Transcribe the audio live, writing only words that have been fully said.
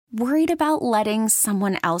Worried about letting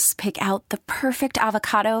someone else pick out the perfect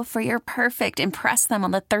avocado for your perfect impress them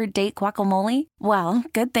on the third date guacamole? Well,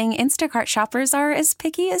 good thing Instacart shoppers are as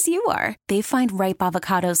picky as you are. They find ripe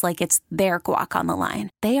avocados like it's their guac on the line.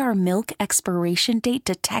 They are milk expiration date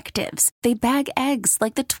detectives. They bag eggs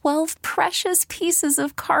like the 12 precious pieces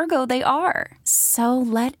of cargo they are. So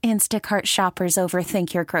let Instacart shoppers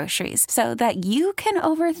overthink your groceries so that you can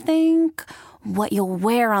overthink what you'll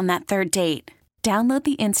wear on that third date. Download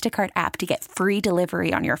the Instacart app to get free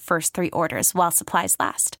delivery on your first 3 orders while supplies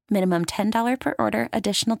last. Minimum $10 per order.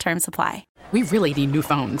 Additional terms apply. We really need new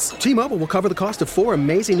phones. T-Mobile will cover the cost of 4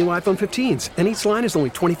 amazing new iPhone 15s, and each line is only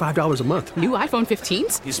 $25 a month. New iPhone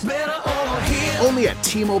 15s? It's better over here. Only at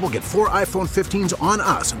T-Mobile, get 4 iPhone 15s on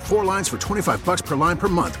us and 4 lines for $25 per line per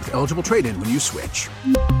month with eligible trade-in when you switch.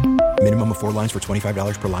 Minimum of 4 lines for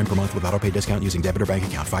 $25 per line per month with autopay discount using debit or bank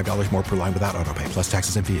account. $5 more per line without autopay, plus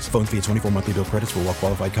taxes and fees. Phone fee at 24 monthly bill credits for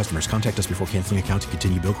well-qualified customers. Contact us before canceling account to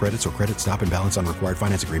continue bill credits or credit stop and balance on required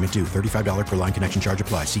finance agreement due. $35 per line connection charge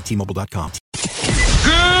applies. See T-Mobile.com. Good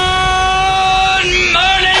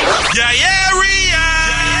morning.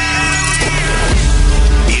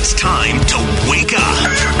 It's time to wake up.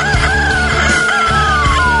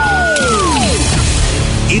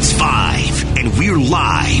 It's 5, and we're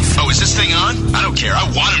live. Oh, is this thing on? I don't care. I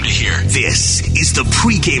want him to hear. This is the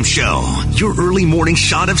pregame show, your early morning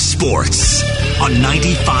shot of sports on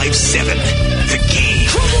 95.7 The Game.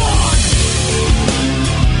 Come on!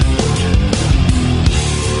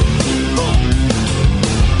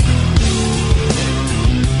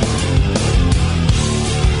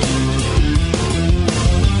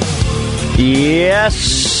 Yes,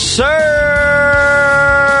 sir.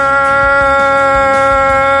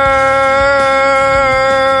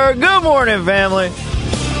 Good morning, family.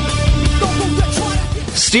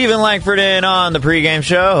 Steven Langford in on the pregame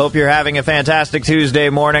show. Hope you're having a fantastic Tuesday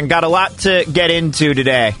morning. Got a lot to get into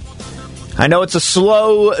today. I know it's a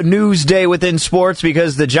slow news day within sports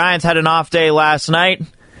because the Giants had an off day last night.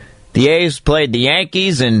 The A's played the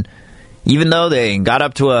Yankees, and even though they got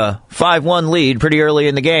up to a 5-1 lead pretty early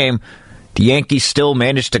in the game, the Yankees still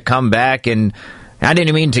managed to come back, and I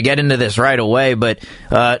didn't mean to get into this right away, but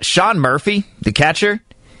Sean Murphy, the catcher,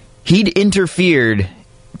 he'd interfered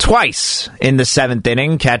twice in the 7th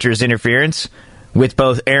inning, catcher's interference, with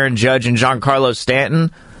both Aaron Judge and Giancarlo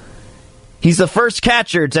Stanton. He's the first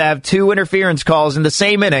catcher to have 2 interference calls in the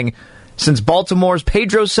same inning since Baltimore's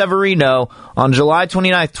Pedro Severino on July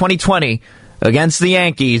 29th, 2020, against the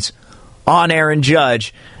Yankees on Aaron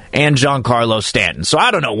Judge and Giancarlo Stanton. So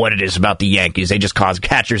I don't know what it is about the Yankees. They just cause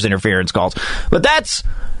catcher's interference calls. But that's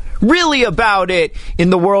really about it in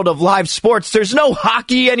the world of live sports. There's no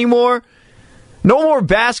hockey anymore. No more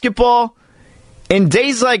basketball. In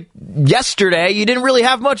days like yesterday, you didn't really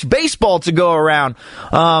have much baseball to go around.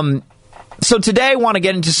 So today I want to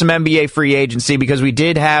get into some NBA free agency because we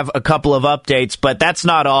did have a couple of updates, but that's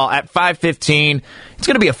not all. At 5:15, it's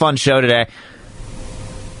going to be a fun show today.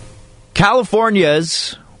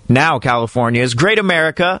 California's Great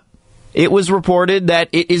America, it was reported that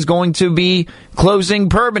it is going to be closing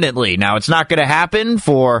permanently. Now, it's not going to happen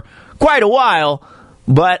for quite a while,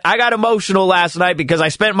 but I got emotional last night because I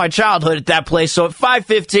spent my childhood at that place. So at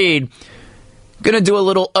 5:15, going to do a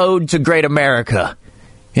little ode to Great America,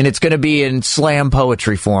 and it's going to be in slam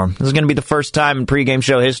poetry form. This is going to be the first time in pregame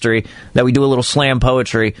show history that we do a little slam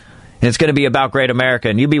poetry, and it's going to be about Great America.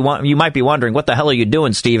 And you might be wondering, what the hell are you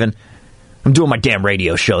doing, Steven? I'm doing my damn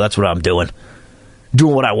radio show. That's what I'm doing.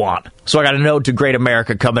 Doing what I want. So I got a note to Great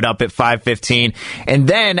America coming up at 5:15. And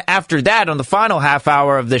then after that, on the final half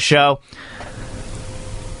hour of the show,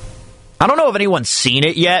 I don't know if anyone's seen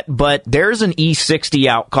it yet, but there's an E60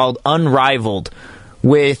 out called Unrivaled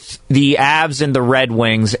with the Avs and the Red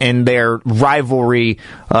Wings and their rivalry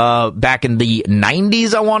back in the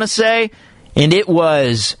 90s, I want to say. And it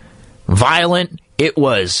was violent. It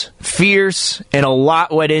was fierce, and a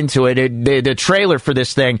lot went into it. The trailer for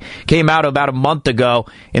this thing came out about a month ago,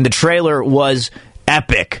 and the trailer was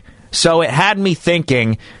epic. So it had me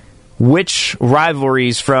thinking, which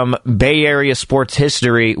rivalries from Bay Area sports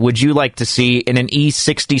history would you like to see in an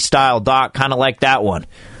E60-style doc, kind of like that one?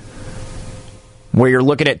 Where you're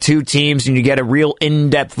looking at 2 teams, and you get a real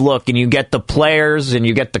in-depth look, and you get the players, and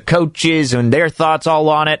you get the coaches, and their thoughts all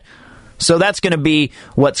on it. So that's going to be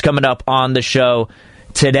what's coming up on the show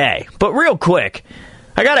today. But real quick,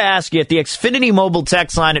 I got to ask you at the Xfinity mobile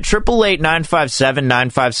text line at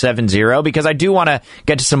 888-957-9570, because I do want to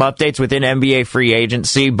get to some updates within NBA free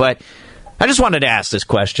agency, but I just wanted to ask this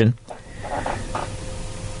question.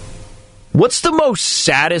 What's the most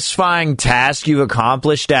satisfying task you've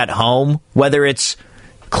accomplished at home, whether it's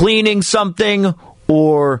cleaning something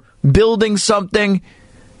or building something.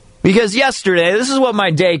 Because yesterday, this is what my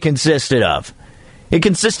day consisted of. It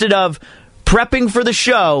consisted of prepping for the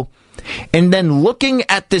show and then looking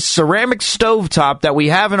at this ceramic stovetop that we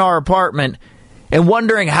have in our apartment and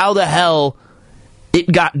wondering how the hell it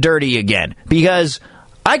got dirty again. Because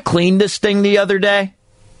I cleaned this thing the other day,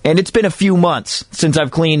 and it's been a few months since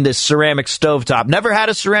I've cleaned this ceramic stovetop. Never had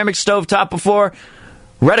a ceramic stovetop before.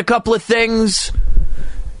 Read a couple of things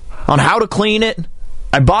on how to clean it.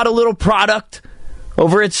 I bought a little product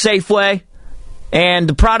over at Safeway, and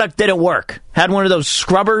the product didn't work. Had one of those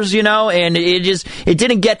scrubbers, and it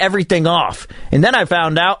didn't get everything off. And then I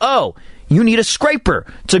found out, you need a scraper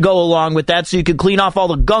to go along with that so you can clean off all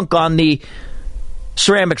the gunk on the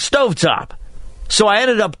ceramic stovetop. So I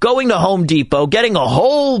ended up going to Home Depot, getting a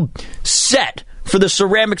whole set for the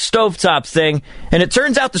ceramic stovetop thing, and it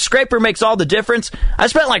turns out the scraper makes all the difference. I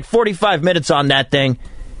spent like 45 minutes on that thing,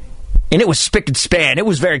 and it was spick and span. It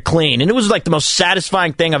was very clean, and it was like the most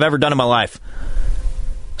satisfying thing I've ever done in my life.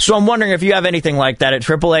 So I'm wondering if you have anything like that at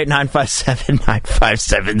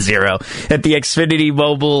 888-957-9570 at the Xfinity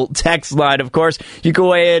Mobile text line. Of course, you can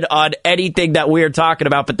weigh in on anything that we're talking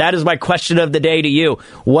about, but that is my question of the day to you.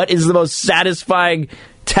 What is the most satisfying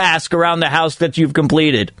task around the house that you've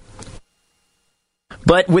completed?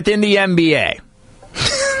 But within the NBA,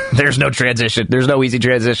 there's no transition. There's no easy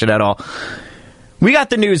transition at all. We got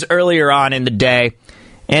the news earlier on in the day,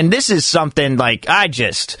 and this is something like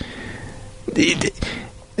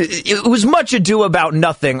It was much ado about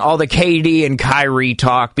nothing, all the KD and Kyrie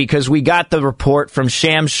talk, because we got the report from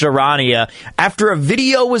Shams Charania after a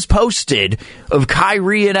video was posted of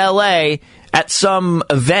Kyrie in LA at some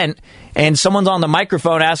event, and someone's on the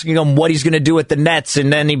microphone asking him what he's going to do with the Nets,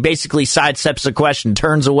 and then he basically sidesteps the question,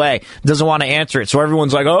 turns away, doesn't want to answer it. So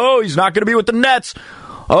everyone's like, he's not going to be with the Nets.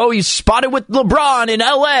 He's spotted with LeBron in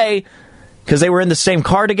LA. Because they were in the same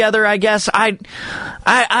car together, I guess. I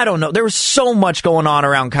don't know. There was so much going on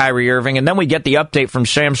around Kyrie Irving. And then we get the update from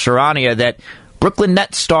Shams Charania that Brooklyn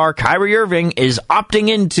Nets star Kyrie Irving is opting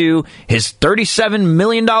into his $37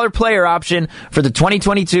 million player option for the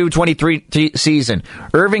 2022-23 season.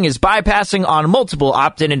 Irving is bypassing on multiple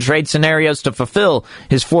opt-in and trade scenarios to fulfill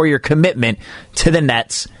his 4-year commitment to the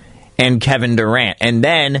Nets and Kevin Durant. And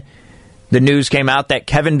then the news came out that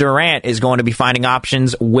Kevin Durant is going to be finding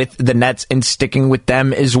options with the Nets and sticking with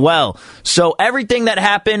them as well. So everything that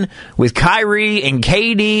happened with Kyrie and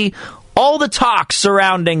KD, all the talk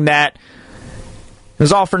surrounding that,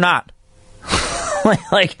 was all for naught.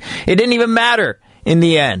 Like, it didn't even matter in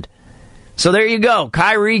the end. So there you go.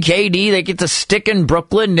 Kyrie, KD, they get to stick in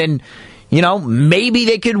Brooklyn, and, maybe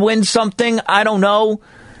they could win something. I don't know.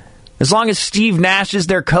 As long as Steve Nash is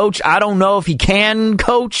their coach, I don't know if he can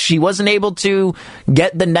coach. He wasn't able to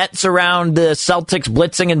get the Nets around the Celtics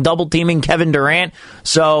blitzing and double-teaming Kevin Durant.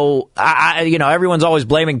 So, everyone's always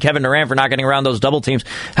blaming Kevin Durant for not getting around those double teams.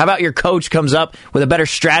 How about your coach comes up with a better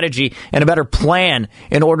strategy and a better plan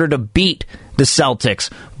in order to beat the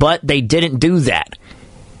Celtics? But they didn't do that.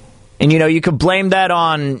 And, you could blame that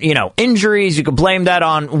on, injuries. You could blame that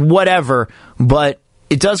on whatever, but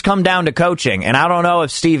it does come down to coaching, and I don't know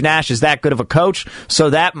if Steve Nash is that good of a coach, so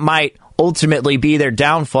that might ultimately be their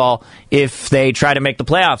downfall if they try to make the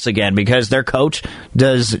playoffs again, because their coach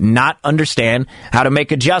does not understand how to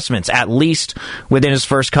make adjustments, at least within his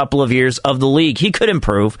first couple of years of the league. He could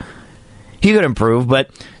improve, but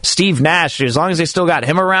Steve Nash, as long as they still got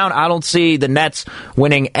him around, I don't see the Nets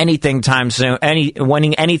winning anything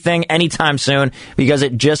anytime soon, because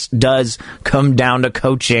it just does come down to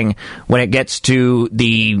coaching when it gets to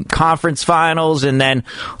the conference finals and then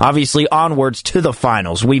obviously onwards to the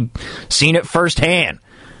finals. We've seen it firsthand.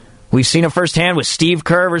 We've seen it firsthand with Steve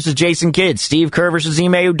Kerr versus Jason Kidd, Steve Kerr versus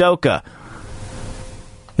Ime Udoka.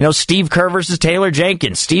 Steve Kerr versus Taylor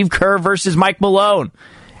Jenkins, Steve Kerr versus Mike Malone.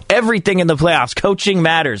 Everything in the playoffs, coaching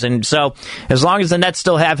matters. And so, as long as the Nets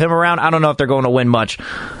still have him around, I don't know if they're going to win much.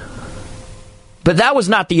 But that was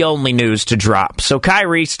not the only news to drop. So,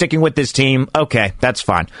 Kyrie sticking with this team, okay, that's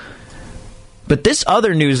fine. But this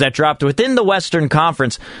other news that dropped within the Western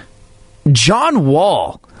Conference, John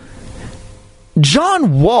Wall,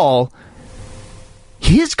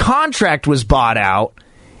 his contract was bought out,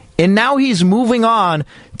 and now he's moving on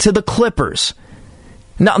to the Clippers.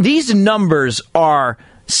 Now, these numbers are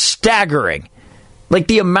staggering. Like,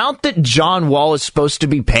 the amount that John Wall is supposed to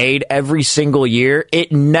be paid every single year,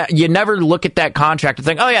 you never look at that contract and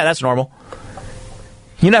think, oh yeah, that's normal.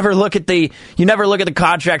 You never look at the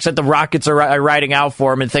contracts that the Rockets are writing out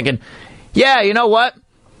for him and thinking, yeah, you know what?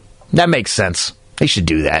 That makes sense. They should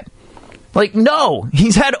do that. Like, no,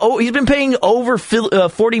 he's been paying over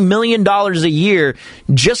 $40 million a year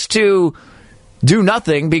just to do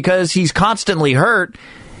nothing because he's constantly hurt.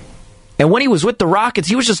 And when he was with the Rockets,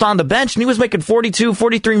 he was just on the bench, and he was making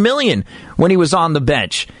 $42-43 million when he was on the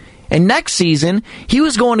bench. And next season, he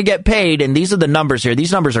was going to get paid, and these are the numbers here.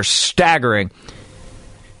 These numbers are staggering.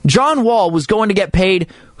 John Wall was going to get paid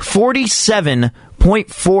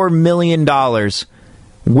 $47.4 million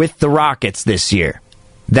with the Rockets this year.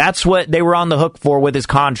 That's what they were on the hook for with his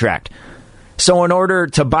contract. So in order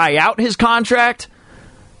to buy out his contract,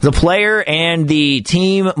 the player and the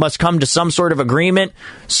team must come to some sort of agreement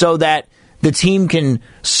so that the team can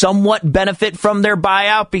somewhat benefit from their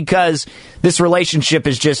buyout, because this relationship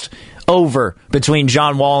is just over between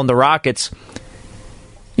John Wall and the Rockets.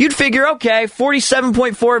 You'd figure, okay,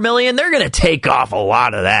 $47.4 million, they're going to take off a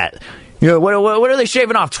lot of that. You know, what are they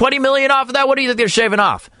shaving off? $20 million off of that? What do you think they're shaving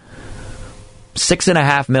off?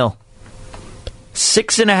 $6.5 million.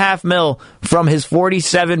 $6.5 million from his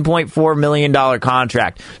 $47.4 million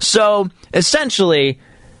contract. So, essentially,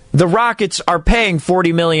 the Rockets are paying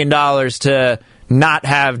 $40 million to not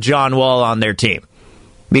have John Wall on their team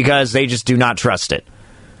because they just do not trust it.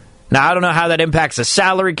 Now, I don't know how that impacts the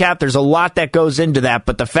salary cap. There's a lot that goes into that,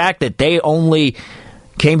 but the fact that they only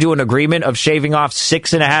came to an agreement of shaving off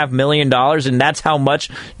 $6.5 million, and that's how much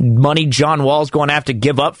money John Wall's going to have to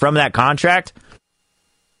give up from that contract,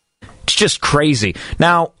 it's just crazy.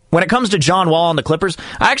 Now, when it comes to John Wall and the Clippers,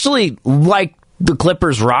 I actually like the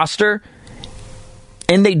Clippers roster,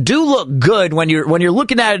 and they do look good when you're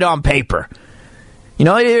looking at it on paper. You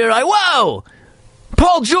know, you're like, whoa,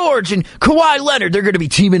 Paul George and Kawhi Leonard, they're going to be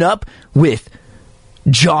teaming up with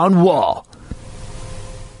John Wall.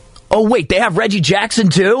 Oh, wait, they have Reggie Jackson,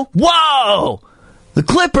 too? Whoa! The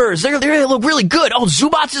Clippers, they look really good. Oh,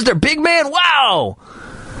 Zubats is their big man? Wow!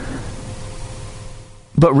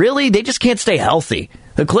 But really, they just can't stay healthy.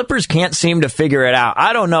 The Clippers can't seem to figure it out.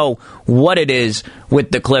 I don't know what it is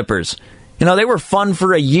with the Clippers. You know, they were fun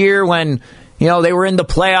for a year when, you know, they were in the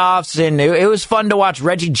playoffs, and it was fun to watch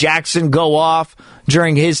Reggie Jackson go off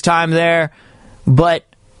during his time there. But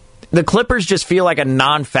the Clippers just feel like a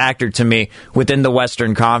non-factor to me within the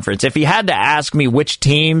Western Conference. If you had to ask me which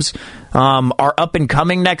teams are up and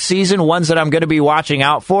coming next season, ones that I'm going to be watching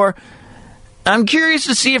out for, I'm curious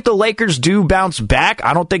to see if the Lakers do bounce back.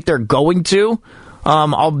 I don't think they're going to.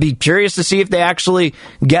 I'll be curious to see if they actually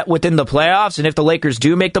get within the playoffs, and if the Lakers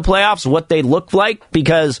do make the playoffs, what they look like,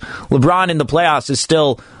 because LeBron in the playoffs is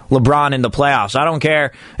still LeBron in the playoffs. I don't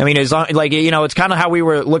care. I mean, it's like, you know, it's kind of how we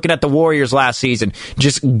were looking at the Warriors last season.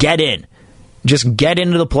 Just get in. Just get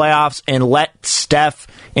into the playoffs and let Steph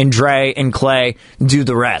and Dre and Clay do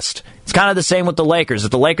the rest. It's kind of the same with the Lakers.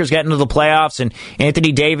 If the Lakers get into the playoffs and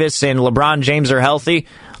Anthony Davis and LeBron James are healthy,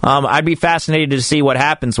 I'd be fascinated to see what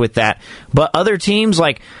happens with that. But other teams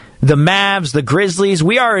like the Mavs, the Grizzlies,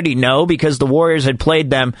 we already know because the Warriors had played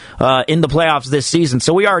them in the playoffs this season.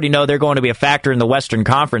 So we already know they're going to be a factor in the Western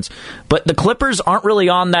Conference. But the Clippers aren't really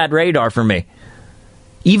on that radar for me.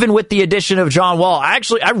 Even with the addition of John Wall. I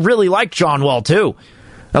really like John Wall, too.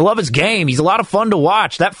 I love his game. He's a lot of fun to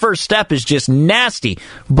watch. That first step is just nasty.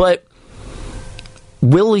 But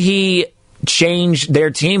will he change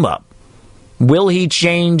their team up? Will he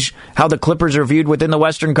change how the Clippers are viewed within the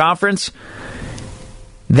Western Conference?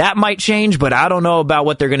 That might change, but I don't know about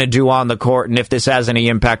what they're going to do on the court and if this has any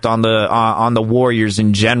impact on the Warriors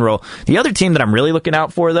in general. The other team that I'm really looking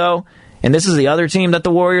out for, though, and this is the other team that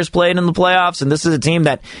the Warriors played in the playoffs, and this is a team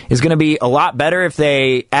that is going to be a lot better if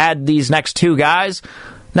they add these next two guys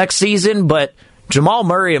next season, but Jamal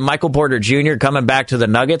Murray and Michael Porter Jr. coming back to the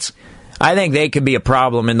Nuggets, I think they could be a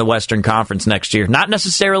problem in the Western Conference next year. Not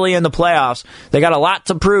necessarily in the playoffs. They got a lot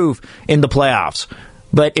to prove in the playoffs.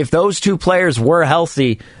 But if those two players were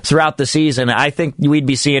healthy throughout the season, I think we'd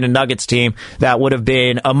be seeing a Nuggets team that would have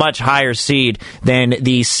been a much higher seed than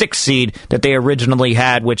the 6th seed that they originally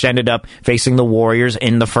had, which ended up facing the Warriors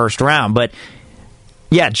in the first round. But,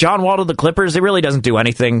 yeah, John Wall to the Clippers, it really doesn't do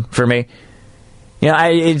anything for me. You know,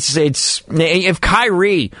 it's if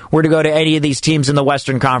Kyrie were to go to any of these teams in the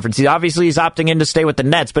Western Conference, he's opting in to stay with the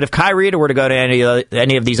Nets, but if Kyrie were to go to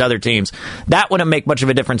any of these other teams, that wouldn't make much of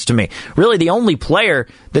a difference to me. Really, the only player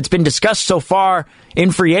that's been discussed so far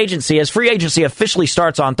in free agency, as free agency officially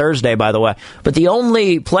starts on Thursday, by the way, but the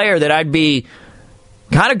only player that I'd be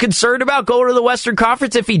kind of concerned about going to the Western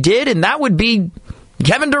Conference if he did, and that would be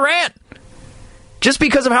Kevin Durant, just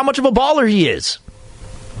because of how much of a baller he is.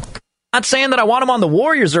 Not saying that I want him on the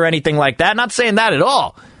Warriors or anything like that. Not saying that at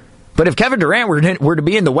all. But if Kevin Durant were to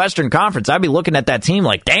be in the Western Conference, I'd be looking at that team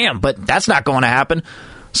like, damn, but that's not going to happen.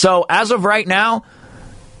 So as of right now,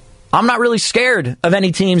 I'm not really scared of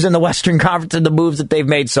any teams in the Western Conference and the moves that they've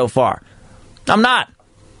made so far. I'm not.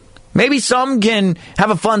 Maybe some can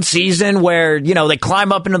have a fun season where, they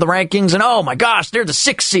climb up into the rankings and, oh my gosh, they're the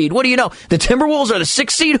 6th seed. What do you know? The Timberwolves are the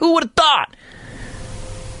 6th seed? Who would have thought?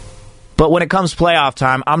 But when it comes playoff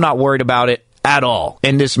time, I'm not worried about it at all.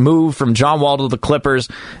 And this move from John Wall to the Clippers,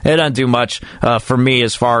 it doesn't do much for me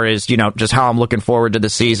as far as, just how I'm looking forward to the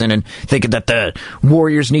season and thinking that the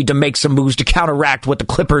Warriors need to make some moves to counteract what the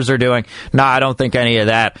Clippers are doing. No, I don't think any of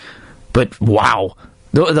that. But wow.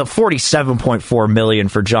 The $47.4 million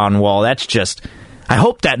for John Wall, that's just... I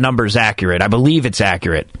hope that number's accurate. I believe it's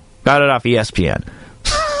accurate. Got it off ESPN.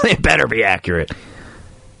 It better be accurate.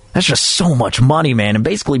 That's just so much money, man. And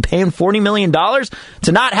basically paying $40 million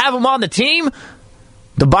to not have him on the team?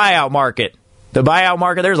 The buyout market.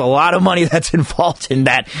 There's a lot of money that's involved in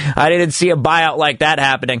that. I didn't see a buyout like that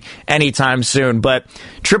happening anytime soon. But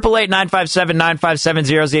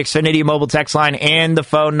 888-957-9570 is the Xfinity mobile text line and the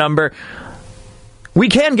phone number. We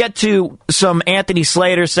can get to some Anthony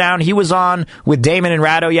Slater sound. He was on with Damon and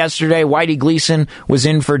Ratto yesterday. Whitey Gleason was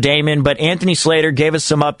in for Damon, but Anthony Slater gave us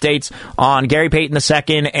some updates on Gary Payton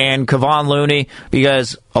II and Kevon Looney,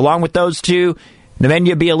 because along with those two,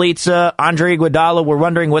 Nemanja Bjelica, Andre Iguodala, we're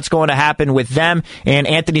wondering what's going to happen with them, and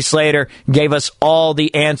Anthony Slater gave us all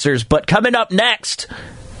the answers. But coming up next,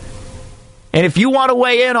 and if you want to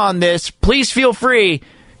weigh in on this, please feel free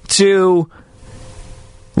to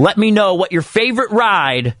let me know what your favorite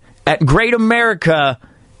ride at Great America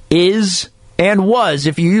is and was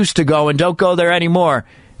if you used to go and don't go there anymore.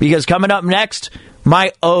 Because coming up next,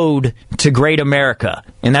 my ode to Great America.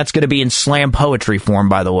 And that's going to be in slam poetry form,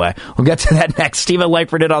 by the way. We'll get to that next. Steven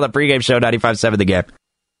Langford on the pregame show, 95.7 The Game.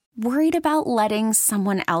 Worried about letting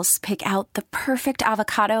someone else pick out the perfect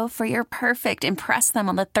avocado for your perfect impress them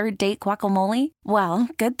on the third date guacamole? Well,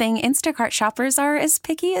 good thing Instacart shoppers are as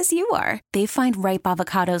picky as you are. They find ripe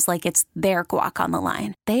avocados like it's their guac on the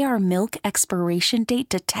line. They are milk expiration date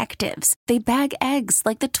detectives. They bag eggs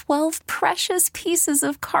like the 12 precious pieces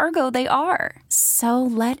of cargo they are. So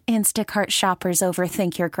let Instacart shoppers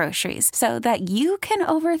overthink your groceries so that you can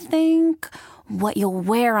overthink what you'll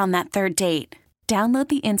wear on that third date. Download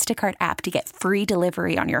the Instacart app to get free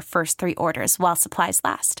delivery on your first 3 orders while supplies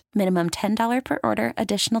last. Minimum $10 per order.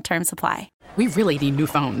 Additional terms apply. We really need new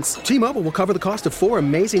phones. T-Mobile will cover the cost of 4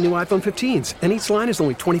 amazing new iPhone 15s, and each line is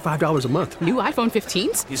only $25 a month. New iPhone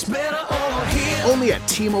 15s? It's better over here. Only at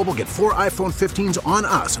T-Mobile, get 4 iPhone 15s on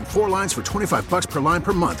us and 4 lines for $25 per line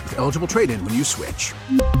per month with eligible trade-in when you switch.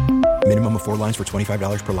 Minimum of 4 lines for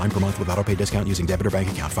 $25 per line per month with autopay discount using debit or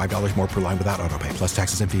bank account. $5 more per line without autopay, plus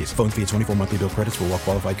taxes and fees. Phone fee at 24 monthly bill credits for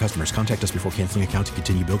well-qualified customers. Contact us before canceling account to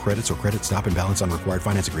continue bill credits or credit stop and balance on required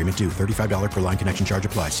finance agreement due. $35 per line connection charge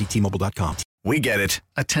applies. See T-Mobile.com. We get it.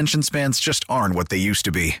 Attention spans just aren't what they used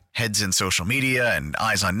to be. Heads in social media and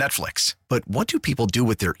eyes on Netflix. But what do people do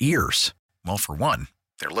with their ears? Well, for one,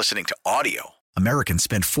 they're listening to audio. Americans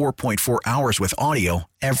spend 4.4 hours with audio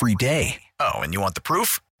every day. Oh, and you want the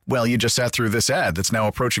proof? Well, you just sat through this ad that's now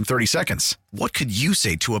approaching 30 seconds. What could you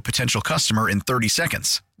say to a potential customer in 30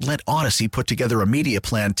 seconds? Let Odyssey put together a media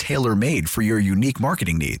plan tailor-made for your unique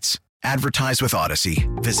marketing needs. Advertise with Odyssey.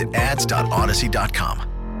 Visit ads.odyssey.com.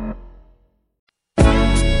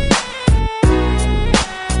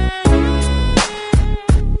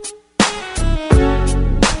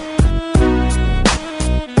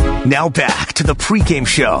 Now back to the pregame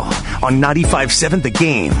show on 95.7 The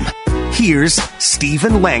Game. Here's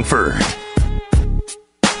Steven Langford.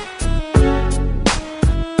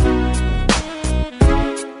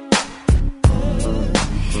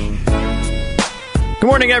 Good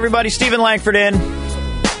morning, everybody. Steven Langford in.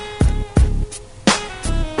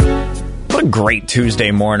 What a great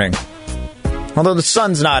Tuesday morning. Although the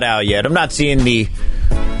sun's not out yet. I'm not seeing the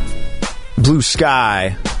blue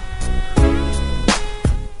sky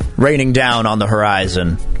raining down on the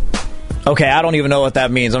horizon. Okay, I don't even know what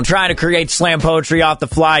that means. I'm trying to create slam poetry off the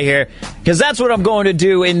fly here, because that's what I'm going to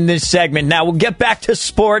do in this segment. Now, we'll get back to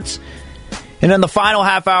sports. And in the final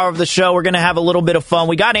half hour of the show, we're going to have a little bit of fun.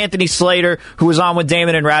 We got Anthony Slater, who was on with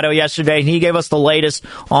Damon and Ratto yesterday, and he gave us the latest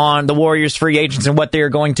on the Warriors free agents and what they are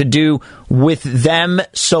going to do with them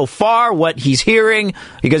so far, what he's hearing,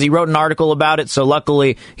 because he wrote an article about it. So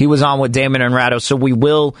luckily, he was on with Damon and Ratto. So we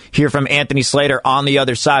will hear from Anthony Slater on the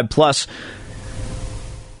other side. Plus,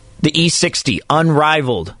 the E60,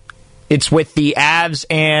 unrivaled. It's with the Avs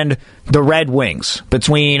and the Red Wings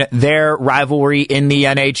between their rivalry in the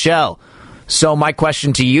NHL. So my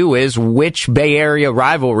question to you is, which Bay Area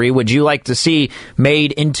rivalry would you like to see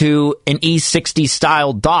made into an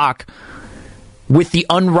E60-style dock with the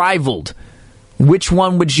unrivaled? Which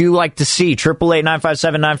one would you like to see?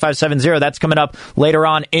 888-957-9570. That's coming up later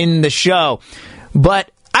on in the show.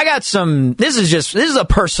 But I got some... This is a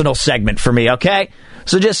personal segment for me, okay?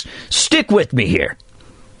 So just stick with me here.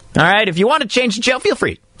 All right? If you want to change the channel, feel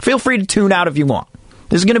free. Feel free to tune out if you want.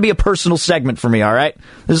 This is going to be a personal segment for me, all right?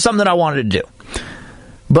 This is something that I wanted to do.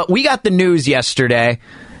 But we got the news yesterday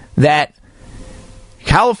that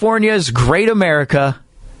California's Great America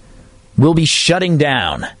will be shutting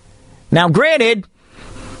down. Now, granted,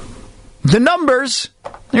 the numbers,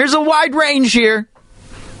 there's a wide range here.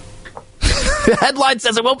 The headline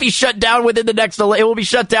says it won't be shut down within the next. It will be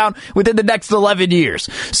shut down within the next 11 years.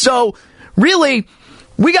 So, really,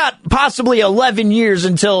 we got possibly 11 years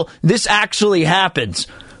until this actually happens.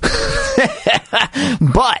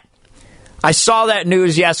 But I saw that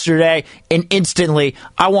news yesterday, and instantly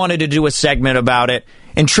I wanted to do a segment about it.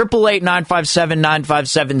 And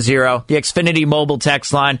 888-957-9570, the Xfinity mobile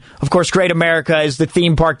text line. Of course, Great America is the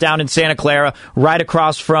theme park down in Santa Clara, right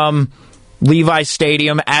across from Levi's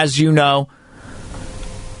Stadium, as you know.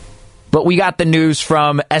 But we got the news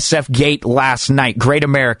from SF Gate last night. Great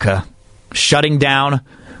America shutting down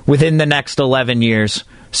within the next 11 years.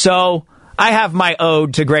 So I have my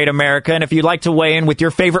ode to Great America, and if you'd like to weigh in with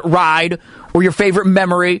your favorite ride or your favorite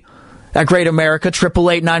memory at Great America,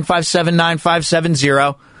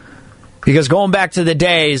 888-957-9570. Because going back to the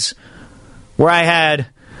days where I had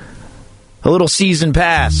a little season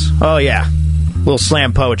pass. Oh, yeah. A little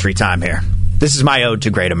slam poetry time here. This is my ode to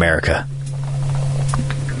Great America.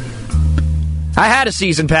 I had a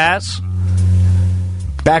season pass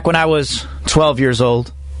back when I was 12 years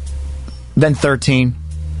old, then 13,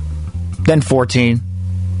 then 14.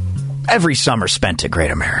 Every summer spent at Great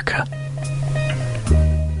America.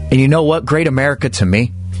 And you know what? Great America to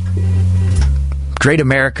me, Great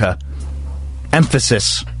America,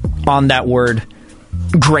 emphasis on that word,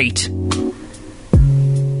 great.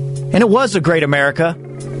 And it was a great America.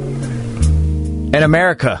 An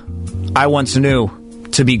America I once knew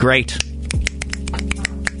to be great.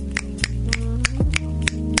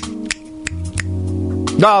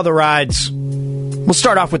 Oh, the rides. We'll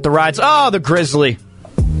start off with the rides. Oh, the Grizzly.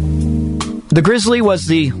 The Grizzly was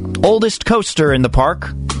the oldest coaster in the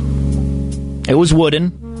park. It was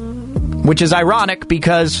wooden, which is ironic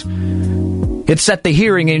because it set the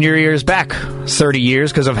hearing in your ears back 30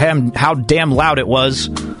 years because of how damn loud it was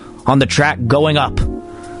on the track going up.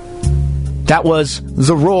 That was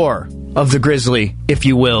the roar of the Grizzly, if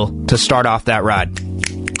you will, to start off that ride.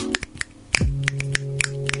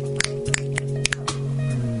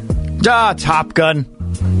 Top Gun.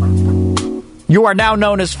 You are now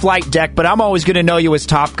known as Flight Deck, but I'm always going to know you as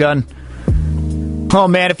Top Gun. Oh,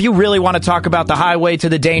 man, if you really want to talk about the highway to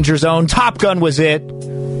the danger zone, Top Gun was it.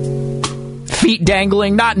 Feet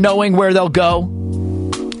dangling, not knowing where they'll go.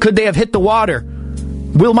 Could they have hit the water?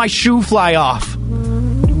 Will my shoe fly off?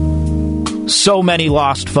 So many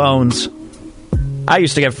lost phones. I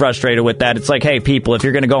used to get frustrated with that. It's like, hey, people, if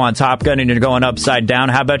you're going to go on Top Gun and you're going upside down,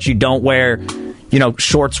 how about you don't wear,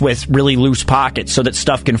 shorts with really loose pockets so that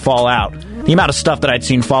stuff can fall out? The amount of stuff that I'd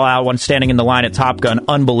seen fall out when standing in the line at Top Gun,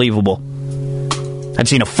 unbelievable. I'd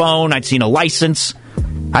seen a phone, I'd seen a license.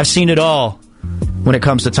 I've seen it all when it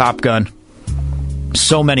comes to Top Gun.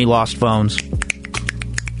 So many lost phones.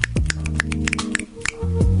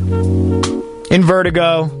 In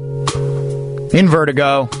Vertigo,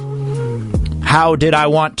 how did I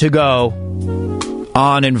want to go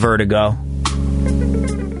on in Vertigo?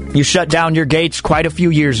 You shut down your gates quite a few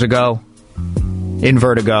years ago in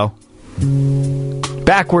Vertigo.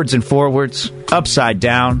 Backwards and forwards, upside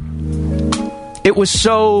down. It was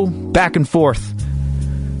so back and forth,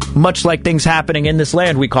 much like things happening in this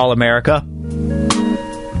land we call America.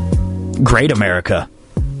 Great America,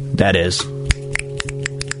 that is.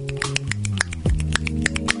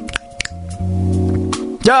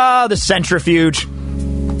 The Centrifuge.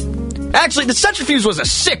 Actually, the Centrifuge was a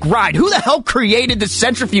sick ride. Who the hell created the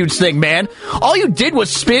Centrifuge thing, man? All you did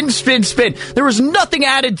was spin, spin, spin. There was nothing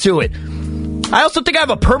added to it. I also think I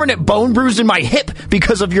have a permanent bone bruise in my hip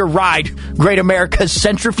because of your ride, Great America's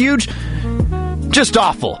Centrifuge. Just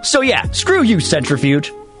awful. So yeah, screw you,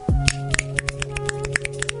 Centrifuge.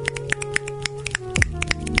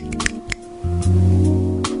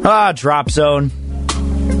 Drop Zone.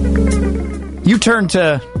 You turned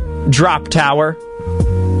to Drop Tower,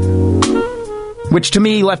 which to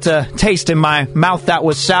me left a taste in my mouth that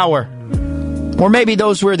was sour. Or maybe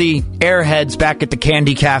those were the airheads back at the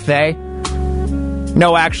Candy Cafe.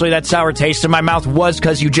 No, actually, that sour taste in my mouth was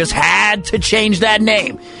because you just had to change that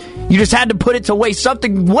name. You just had to put it to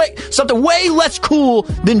something way less cool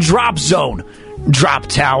than Drop Zone. Drop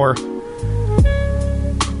Tower.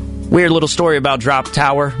 Weird little story about Drop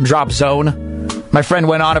Zone. My friend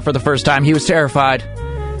went on it for the first time. He was terrified.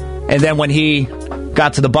 And then when he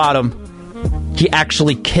got to the bottom, he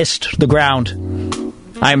actually kissed the ground.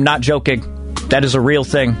 I am not joking. That is a real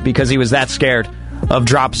thing because he was that scared of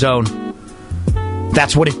Drop Zone.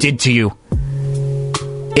 That's what it did to you.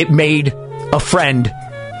 It made a friend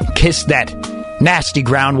kiss that nasty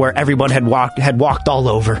ground where everyone had walked all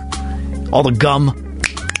over. All the gum.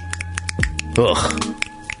 Ugh.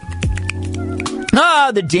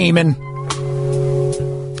 The demon.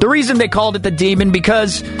 The reason they called it the demon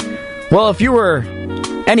because, well, if you were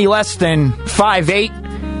any less than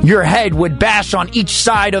 5'8", your head would bash on each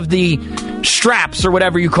side of the straps or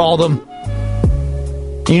whatever you call them.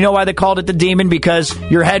 You know why they called it the demon? Because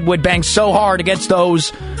your head would bang so hard against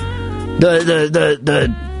those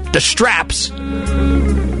the straps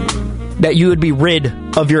that you would be rid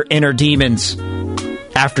of your inner demons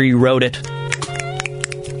after you rode it.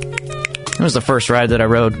 That was the first ride that I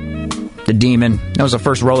rode. The Demon. That was the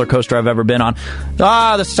first roller coaster I've ever been on.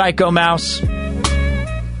 The Psycho Mouse.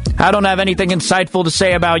 I don't have anything insightful to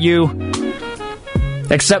say about you,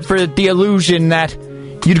 except for the illusion that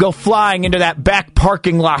you'd go flying into that back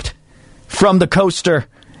parking lot from the coaster,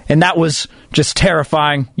 and that was just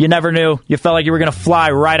terrifying. You never knew. You felt like you were going to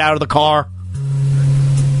fly right out of the car.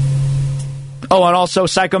 Oh, and also,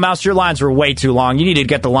 Psycho Mouse, your lines were way too long. You needed to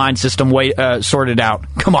get the line system sorted out.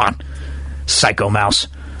 Come on, Psycho Mouse.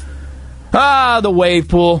 The wave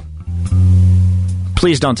pool.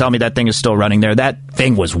 Please don't tell me that thing is still running there. That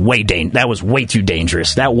thing was way too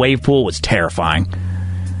dangerous. That wave pool was terrifying.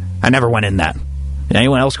 I never went in that. Did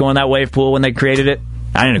anyone else go in that wave pool when they created it?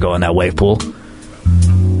 I didn't go in that wave pool. We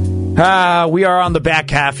are on the back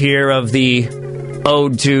half here of the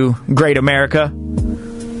Ode to Great America.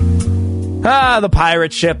 The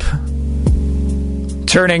pirate ship.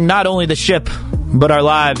 Turning not only the ship, but our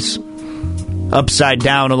lives upside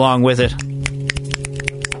down along with it.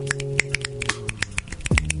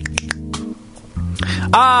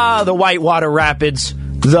 The Whitewater Rapids.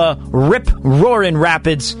 The rip-roaring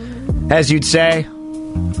rapids, as you'd say.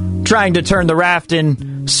 Trying to turn the raft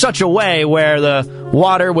in such a way where the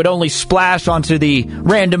water would only splash onto the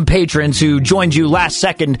random patrons who joined you last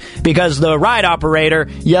second because the ride operator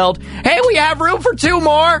yelled, "Hey, we have room for 2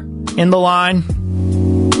 more!" in the line.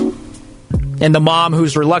 And the mom,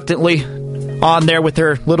 who's reluctantly on there with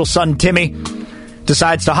her little son Timmy,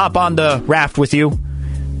 decides to hop on the raft with you,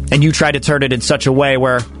 and you try to turn it in such a way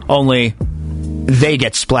where only they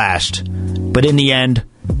get splashed. But in the end,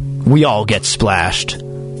 we all get splashed.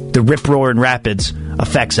 The rip-roaring rapids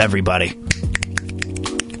affects everybody.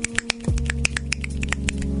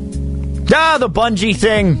 The bungee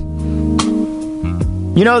thing.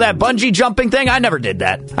 You know that bungee jumping thing? I never did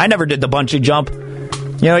that. I never did the bungee jump.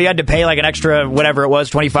 You know, you had to pay like an extra, whatever it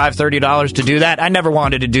was, $25, $30 to do that. I never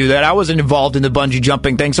wanted to do that. I wasn't involved in the bungee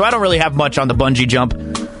jumping thing, so I don't really have much on the bungee jump.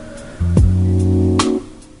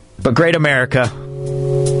 But Great America.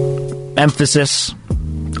 Emphasis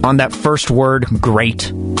on that first word, great.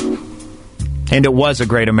 And it was a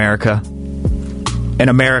great America. An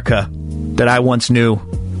America that I once knew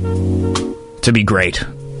to be great.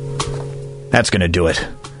 That's going to do it.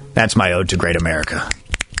 That's my ode to Great America.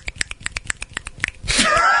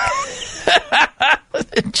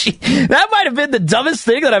 Gee, that might have been the dumbest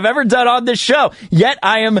thing that I've ever done on this show. Yet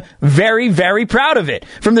I am very, very proud of it.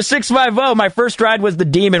 From the 650, my first ride was the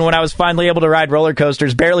Demon when I was finally able to ride roller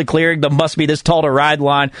coasters, barely clearing the must be this tall to ride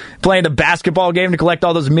line, playing the basketball game to collect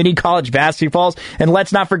all those mini college basketballs, and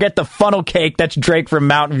let's not forget the funnel cake. That's Drake from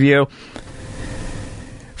Mountain View.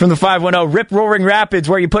 From the 510, Rip Roaring Rapids,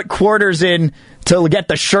 where you put quarters in to get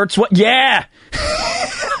the shirts. What? Yeah.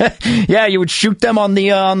 Yeah, you would shoot them on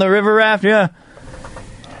the river raft. Yeah.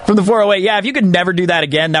 From the 408, yeah, if you could never do that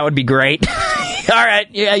again, that would be great. All right,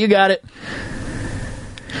 yeah, you got it.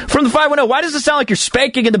 From the 510, why does it sound like you're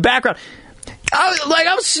spanking in the background?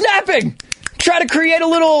 I was snapping. Try to create a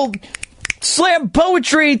little slam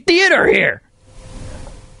poetry theater here.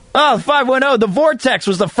 Oh, 510, the Vortex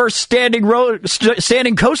was the first standing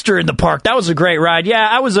coaster in the park. That was a great ride. Yeah,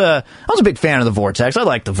 I was a big fan of the Vortex. I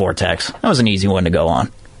liked the Vortex. That was an easy one to go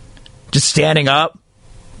on. Just standing up,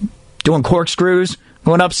 doing corkscrews,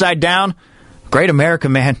 going upside down. Great America,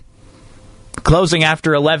 man. Closing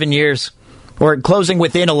after 11 years. Or closing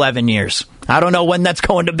within 11 years. I don't know when that's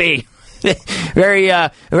going to be.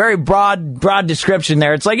 Very broad description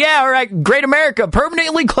there. It's like, yeah, all right, Great America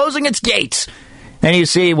permanently closing its gates. And you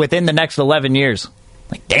see within the next 11 years.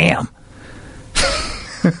 Like, damn.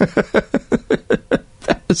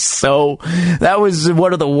 That was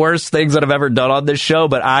one of the worst things that I've ever done on this show,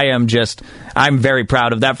 but I'm very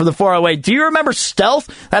proud of that. For the 408, do you remember Stealth?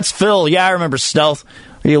 That's Phil. Yeah, I remember Stealth.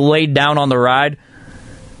 You laid down on the ride.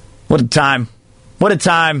 What a time. What a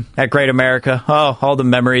time at Great America. Oh, all the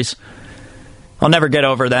memories. I'll never get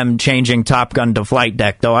over them changing Top Gun to Flight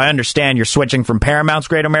Deck, though. I understand you're switching from Paramount's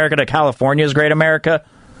Great America to California's Great America.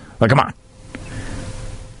 But come on.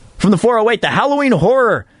 From the 408, the Halloween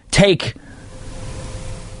horror take.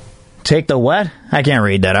 Take the what? I can't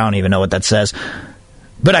read that. I don't even know what that says.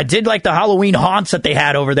 But I did like the Halloween haunts that they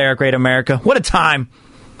had over there at Great America. What a time.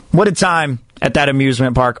 What a time at that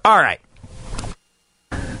amusement park. All right.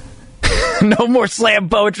 No more slam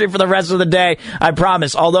poetry for the rest of the day, I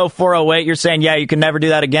promise. Although 408, you're saying, yeah, you can never do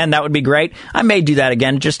that again. That would be great. I may do that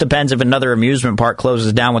again. It just depends if another amusement park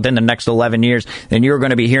closes down within the next 11 years. Then you're going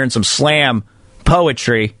to be hearing some slam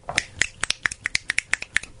poetry.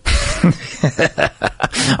 All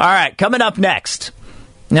right, coming up next.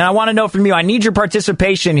 Now, I want to know from you, I need your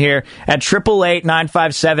participation here at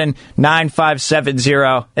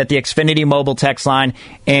 888-957-9570 at the Xfinity mobile text line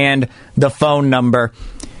and the phone number.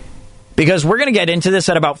 Because we're going to get into this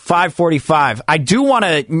at about 5:45. I do want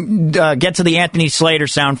to get to the Anthony Slater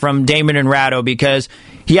sound from Damon and Ratto because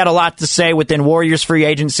he had a lot to say within Warriors free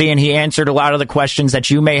agency, and he answered a lot of the questions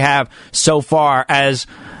that you may have so far. As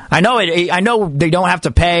I know they don't have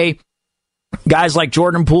to pay guys like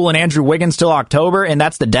Jordan Poole and Andrew Wiggins till October, and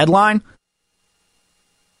that's the deadline.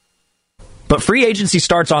 But free agency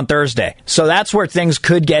starts on Thursday, so that's where things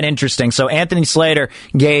could get interesting. So Anthony Slater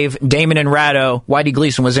gave Damon and Ratto, Whitey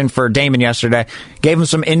Gleason was in for Damon yesterday, gave him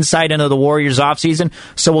some insight into the Warriors offseason,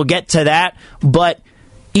 so we'll get to that. But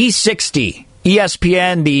E60,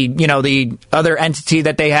 ESPN, the other entity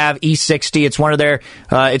that they have, E60, it's one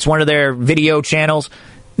of their video channels.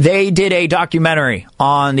 They did a documentary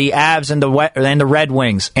on the Avs and the Red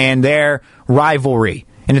Wings and their rivalry,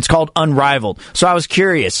 and it's called Unrivaled. So I was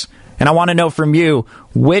curious. And I want to know from you,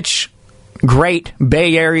 which great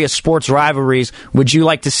Bay Area sports rivalries would you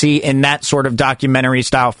like to see in that sort of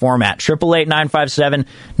documentary-style format?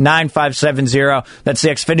 888-957-9570. That's the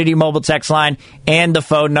Xfinity mobile text line and the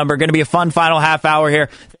phone number. Going to be a fun final half hour here.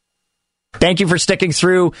 Thank you for sticking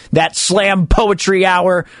through that slam poetry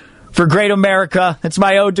hour for Great America. It's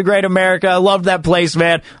my ode to Great America. I love that place,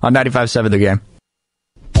 man. On 95.7 The Game.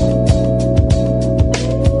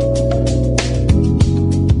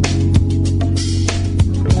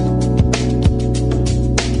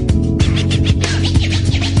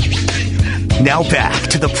 Now back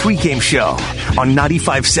to the pregame show on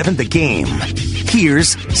 95.7 The Game. Here's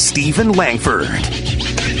Steven Langford.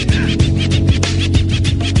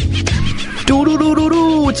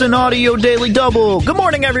 It's an audio daily double. Good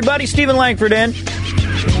morning, everybody. Steven Langford in.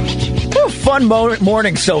 Whew, fun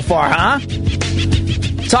morning so far, huh?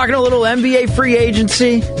 Talking a little NBA free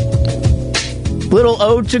agency. Little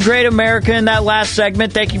ode to Great America in that last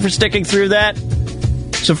segment. Thank you for sticking through that.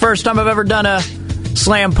 It's the first time I've ever done a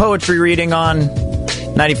slam poetry reading on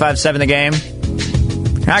 95.7 The Game.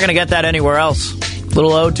 You're not going to get that anywhere else.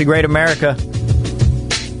 Little ode to Great America.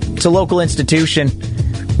 It's a local institution.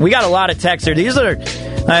 We got a lot of texts here.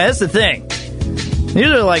 That's the thing. These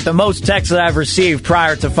are like the most texts that I've received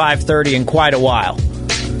prior to 5:30 in quite a while.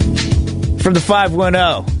 From the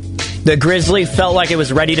 510, the Grizzly felt like it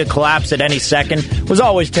was ready to collapse at any second. Was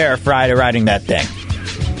always terrified of riding that thing.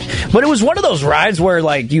 But it was one of those rides where,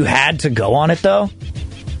 like, you had to go on it, though.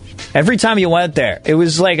 Every time you went there, it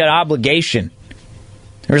was like an obligation.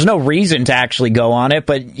 There was no reason to actually go on it,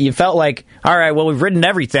 but you felt like, all right, well, we've ridden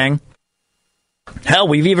everything. Hell,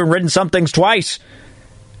 we've even ridden some things twice.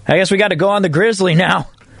 I guess we got to go on the Grizzly now.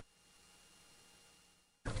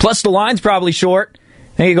 Plus, the line's probably short.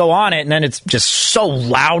 Then you go on it, and then it's just so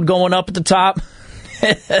loud going up at the top.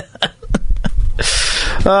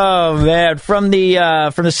 Oh, man. From the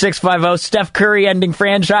 650, Steph Curry ending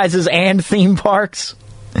franchises and theme parks.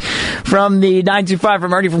 From the 925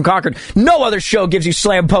 from Ernie from Concord. No other show gives you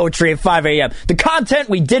slam poetry at 5 a.m. The content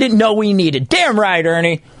we didn't know we needed. Damn right,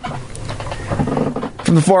 Ernie.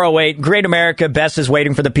 From the 408, Great America, best is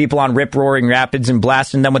waiting for the people on rip-roaring rapids and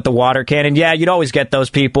blasting them with the water cannon. Yeah, you'd always get those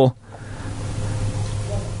people.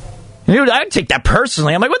 Dude, I'd take that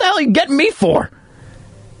personally. I'm like, what the hell are you getting me for?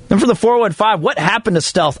 And for the 415, what happened to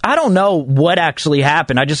Stealth? I don't know what actually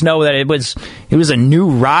happened. I just know that it was a new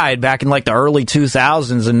ride back in like the early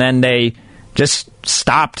 2000s, and then they just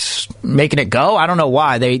stopped making it go. I don't know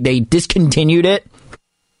why. They discontinued it.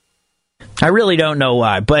 I really don't know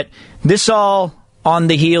why. But this all on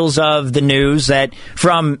the heels of the news that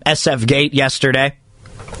from SF Gate yesterday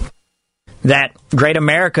that Great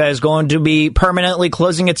America is going to be permanently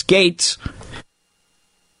closing its gates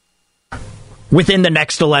within the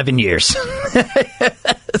next 11 years.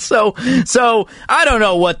 So I don't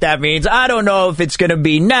know what that means. I don't know if it's going to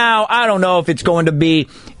be now. I don't know if it's going to be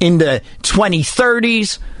in the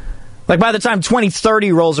 2030s. Like, by the time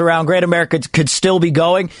 2030 rolls around, Great America could still be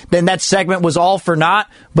going, then that segment was all for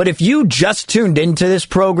naught. But if you just tuned into this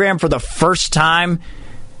program for the first time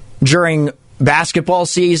during basketball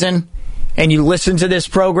season, and you listened to this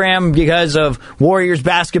program because of Warriors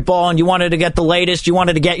basketball, and you wanted to get the latest, you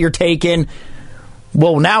wanted to get your take in,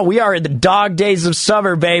 well, now we are in the dog days of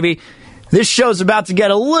summer, baby. This show's about to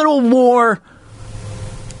get a little more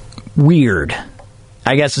weird,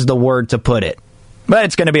 I guess is the word to put it. But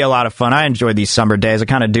it's going to be a lot of fun. I enjoy these summer days. I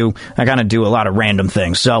kind of do a lot of random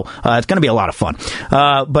things. So it's going to be a lot of fun.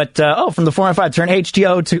 From the 4-5, turn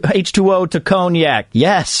H2O to cognac.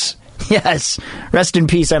 Yes. Rest in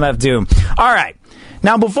peace, MF Doom. All right.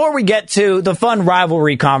 Now, before we get to the fun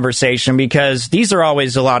rivalry conversation, because these are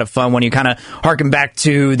always a lot of fun when you kind of harken back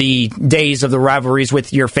to the days of the rivalries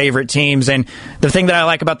with your favorite teams. And the thing that I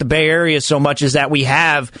like about the Bay Area so much is that we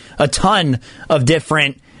have a ton of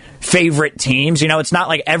different favorite teams. You know, it's not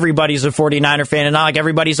like everybody's a 49er fan, and not like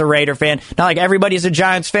everybody's a Raider fan, not like everybody's a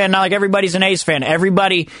Giants fan, not like everybody's an A's fan.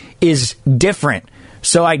 Everybody is different.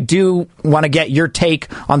 So I do want to get your take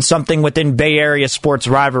on something within Bay Area sports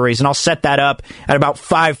rivalries, and I'll set that up at about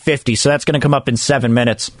 5:50, so that's going to come up in 7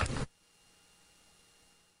 minutes.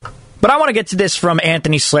 But I want to get to this from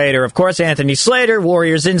Anthony Slater. Of course, Anthony Slater,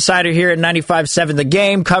 Warriors insider here at 95.7 The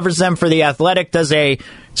Game, covers them for The Athletic, does a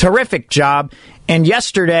terrific job. And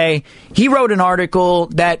yesterday, he wrote an article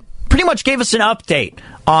that pretty much gave us an update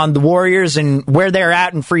on the Warriors and where they're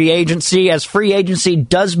at in free agency, as free agency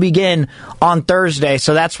does begin on Thursday.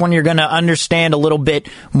 So that's when you're going to understand a little bit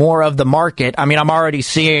more of the market. I mean, I'm already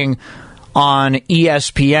seeing on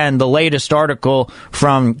ESPN the latest article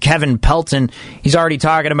from Kevin Pelton. He's already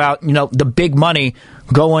talking about, the big money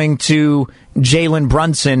going to Jalen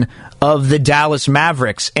Brunson of the Dallas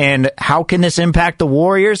Mavericks. And how can this impact the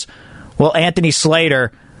Warriors? Well, Anthony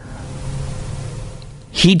Slater,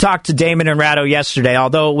 he talked to Damon and Ratto yesterday,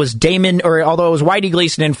 although it was Whitey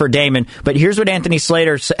Gleason in for Damon. But here's what Anthony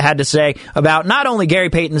Slater had to say about not only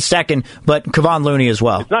Gary Payton II, but Kevon Looney as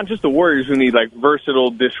well. It's not just the Warriors who need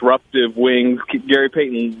versatile, disruptive wings. Gary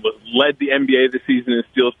Payton led the NBA this season in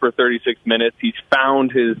steals per 36 minutes. He's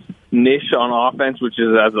found his niche on offense, which is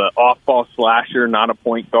as an off-ball slasher, not a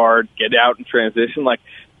point guard, get out and transition.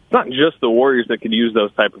 It's not just the Warriors that could use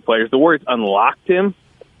those type of players. The Warriors unlocked him.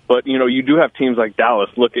 But, you do have teams like Dallas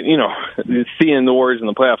look at, seeing the Warriors in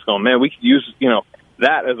the playoffs going, man, we could use,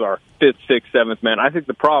 that as our 5th, 6th, 7th man. I think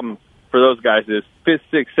the problem for those guys is 5th,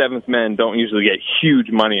 6th, 7th men don't usually get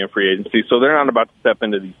huge money in free agency. So they're not about to step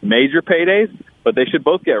into these major paydays, but they should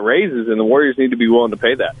both get raises, and the Warriors need to be willing to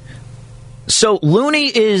pay that. So Looney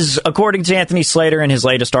is, according to Anthony Slater in his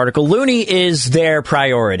latest article, Looney is their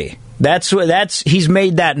priority. He's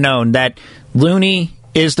made that known, that Looney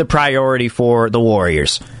is the priority for the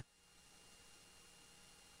Warriors.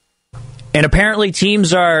 And apparently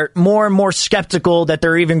teams are more and more skeptical that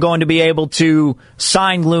they're even going to be able to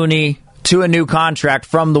sign Looney to a new contract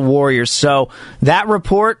from the Warriors. So that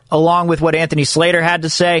report, along with what Anthony Slater had to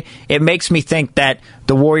say, it makes me think that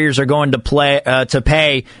the Warriors are going to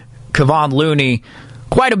pay Kevon Looney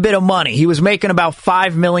quite a bit of money. He was making about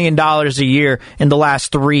 $5 million a year in the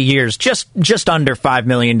last 3 years, just under $5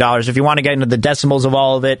 million. If you want to get into the decimals of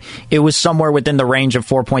all of it, it was somewhere within the range of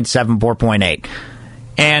 4.7, 4.8.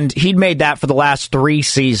 And he'd made that for the last 3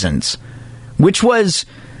 seasons, which was,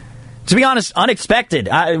 to be honest, unexpected.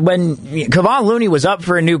 When Kevon Looney was up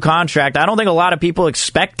for a new contract, I don't think a lot of people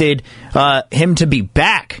expected him to be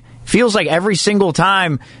back. Feels like every single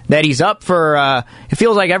time that he's up for, it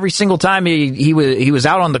feels like every single time he was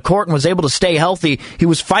out on the court and was able to stay healthy, he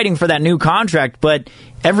was fighting for that new contract. But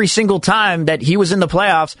every single time that he was in the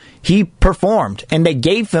playoffs, he performed. And they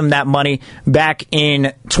gave him that money back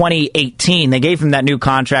in 2018. They gave him that new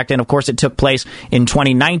contract, and of course it took place in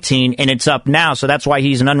 2019, and it's up now. So that's why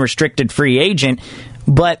he's an unrestricted free agent.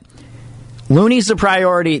 But Looney's the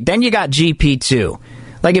priority. Then you got GP2.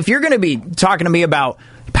 If you're going to be talking to me about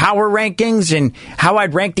power rankings and how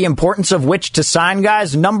I'd rank the importance of which to sign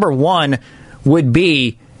guys, number 1 would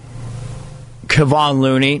be Kevon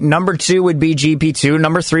Looney. Number 2 would be GP2.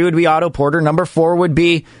 Number 3 would be Otto Porter. Number 4 would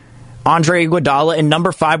be Andre Iguodala. And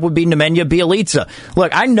number 5 would be Nemanja Bjelica.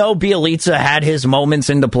 Look, I know Bjelica had his moments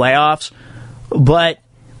in the playoffs, but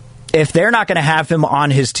if they're not going to have him on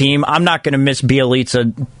his team, I'm not going to miss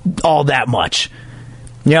Bjelica all that much.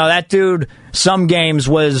 That dude, some games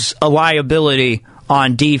was a liability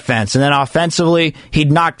on defense. And then offensively,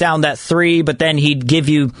 he'd knock down that 3, but then he'd give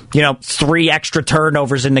you, 3 extra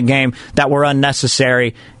turnovers in the game that were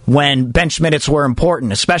unnecessary when bench minutes were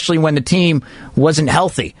important, especially when the team wasn't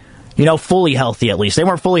healthy. fully healthy at least. They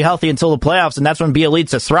weren't fully healthy until the playoffs, and that's when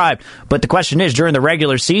Bielitsa thrived. But the question is, during the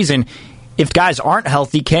regular season, if guys aren't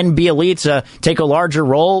healthy, can Bielitsa take a larger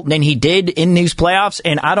role than he did in these playoffs?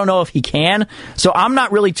 And I don't know if he can. So I'm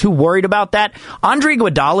not really too worried about that. Andre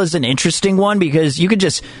Iguodala is an interesting one because you could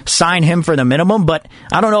just sign him for the minimum, but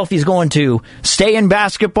I don't know if he's going to stay in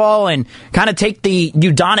basketball and kind of take the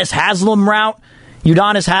Udonis Haslem route.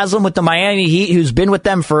 Udonis Haslem with the Miami Heat, who's been with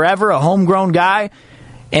them forever, a homegrown guy,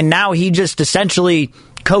 and now he just essentially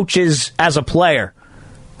coaches as a player.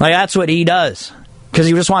 Like, that's what he does. Because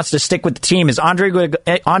he just wants to stick with the team. Is Andre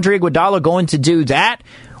Iguodala going to do that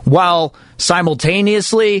while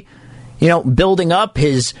simultaneously, building up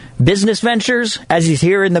his business ventures as he's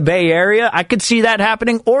here in the Bay Area? I could see that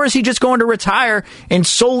happening. Or is he just going to retire and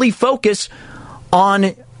solely focus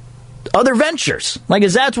on other ventures? Like,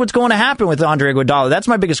 is that what's going to happen with Andre Iguodala? That's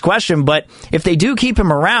my biggest question. But if they do keep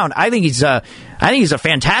him around, I think he's a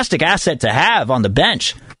fantastic asset to have on the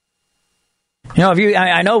bench.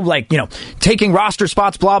 I know, taking roster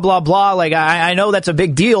spots, blah, blah, blah. Like, I know that's a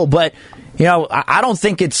big deal, but, I don't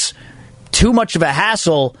think it's too much of a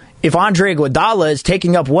hassle if Andre Iguodala is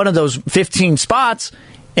taking up one of those 15 spots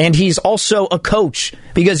and he's also a coach,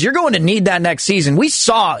 because you're going to need that next season. We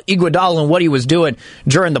saw Iguodala and what he was doing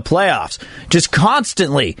during the playoffs, just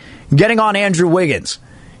constantly getting on Andrew Wiggins.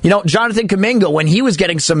 Jonathan Kuminga, when he was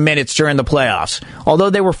getting some minutes during the playoffs, although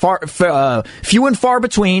they were few and far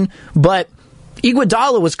between, but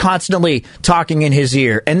Iguodala was constantly talking in his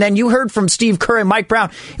ear. And then you heard from Steve Kerr and Mike Brown.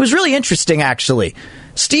 It was really interesting, actually.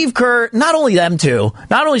 Steve Kerr, not only them two,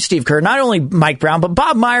 not only Steve Kerr, not only Mike Brown, but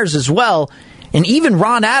Bob Myers as well, and even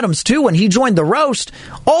Ron Adams, too, when he joined the roast.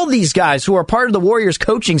 All these guys who are part of the Warriors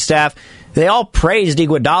coaching staff, they all praised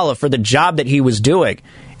Iguodala for the job that he was doing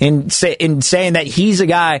in saying that he's a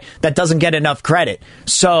guy that doesn't get enough credit.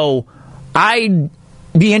 So I'd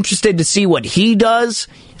be interested to see what he does.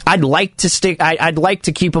 I'd like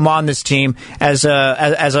to keep him on this team as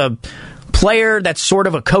a player that's sort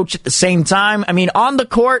of a coach at the same time. I mean, on the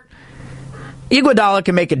court, Iguodala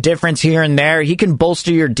can make a difference here and there. He can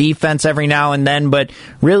bolster your defense every now and then, but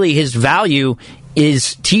really his value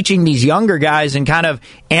is teaching these younger guys and kind of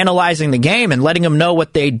analyzing the game and letting them know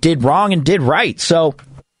what they did wrong and did right. So,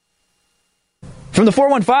 from the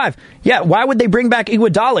 415, why would they bring back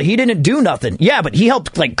Iguodala? He didn't do nothing. Yeah, but he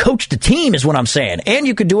helped coach the team is what I'm saying. And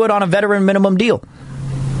you could do it on a veteran minimum deal.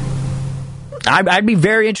 I'd be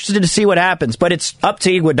very interested to see what happens, but it's up to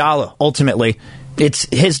Iguodala, ultimately. It's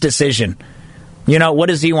his decision. What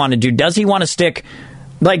does he want to do? Does he want to stick?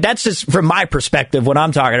 That's just from my perspective what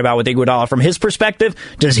I'm talking about with Iguodala. From his perspective,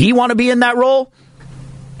 does he want to be in that role?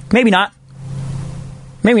 Maybe not.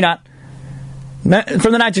 Maybe not. From the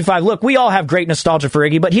 925, look, we all have great nostalgia for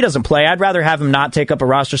Iggy, but he doesn't play. I'd rather have him not take up a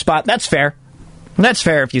roster spot. That's fair. That's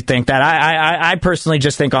fair if you think that. I personally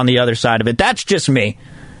just think on the other side of it. That's just me.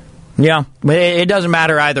 It doesn't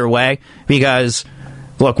matter either way, because,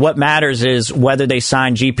 look, what matters is whether they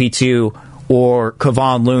sign GP2 or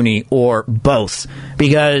Kevon Looney or both.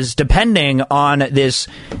 Because depending on this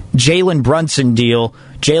Jalen Brunson deal,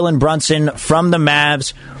 Jalen Brunson from the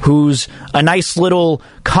Mavs, who's a nice little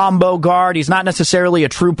combo guard. He's not necessarily a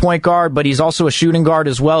true point guard, but he's also a shooting guard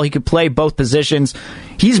as well. He could play both positions.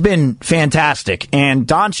 He's been fantastic. And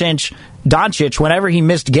Doncic, whenever he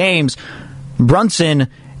missed games, Brunson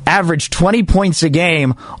averaged 20 points a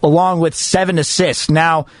game along with 7 assists.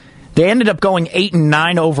 Now, they ended up going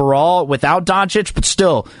 8-9 overall without Doncic, but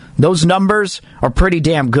still, those numbers are pretty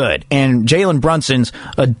damn good. And Jalen Brunson's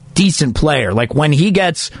a decent player. When he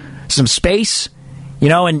gets some space,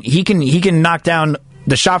 and he can knock down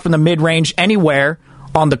the shot from the mid-range anywhere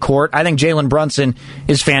on the court. I think Jalen Brunson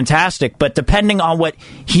is fantastic. But depending on what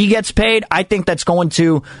he gets paid, I think that's going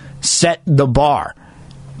to set the bar.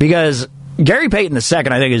 Because Gary Payton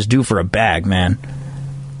II, I think, is due for a bag, man.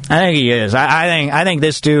 I think he is. I think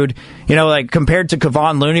this dude, compared to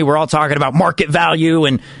Kevon Looney, we're all talking about market value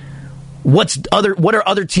and what are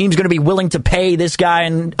other teams going to be willing to pay this guy,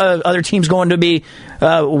 and other teams going to be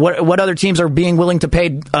what other teams are being willing to pay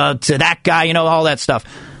to that guy, all that stuff.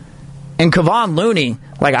 And Kevon Looney,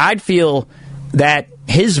 I'd feel that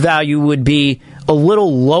his value would be a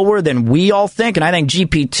little lower than we all think, and I think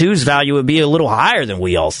GP2's value would be a little higher than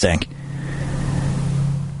we all think.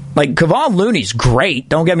 Kevon Looney's great,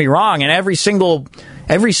 don't get me wrong, and every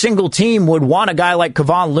single team would want a guy like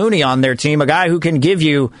Kevon Looney on their team, a guy who can give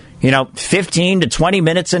you, 15 to 20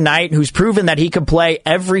 minutes a night, who's proven that he can play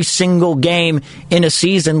every single game in a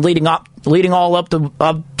season leading all up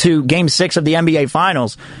to Game 6 of the NBA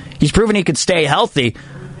Finals. He's proven he could stay healthy,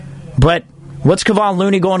 but what's Kevon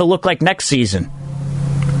Looney going to look like next season?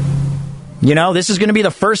 This is going to be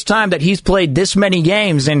the first time that he's played this many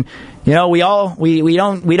games, and we don't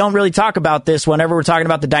really talk about this whenever we're talking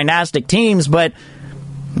about the dynastic teams, but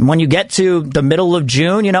when you get to the middle of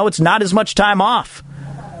June, it's not as much time off.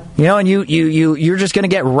 And you're just going to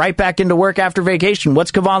get right back into work after vacation.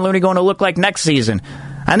 What's Kevon Looney going to look like next season?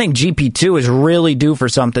 I think GP2 is really due for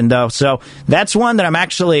something, though. So that's one that I'm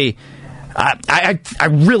actually... I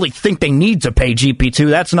really think they need to pay GP2.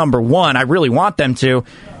 That's number one. I really want them to.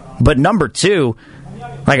 But number two,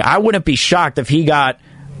 I wouldn't be shocked if he got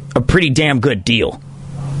a pretty damn good deal.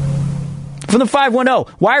 From the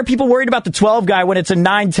 510, why are people worried about the 12 guy when it's a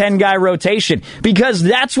 9-10 guy rotation? Because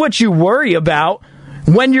that's what you worry about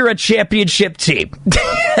when you're a championship team.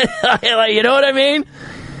 You know what I mean?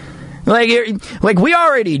 We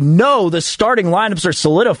already know the starting lineups are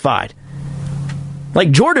solidified.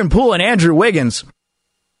 Jordan Poole and Andrew Wiggins,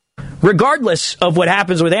 regardless of what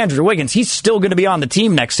happens with Andrew Wiggins, he's still going to be on the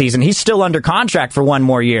team next season. He's still under contract for one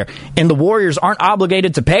more year, and the Warriors aren't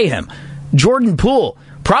obligated to pay him. Jordan Poole,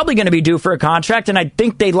 probably going to be due for a contract, and I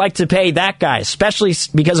think they'd like to pay that guy, especially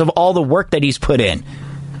because of all the work that he's put in.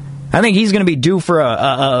 I think he's going to be due for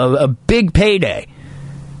a big payday.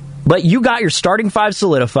 But you got your starting five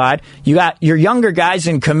solidified. You got your younger guys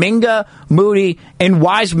in Kuminga, Moody, and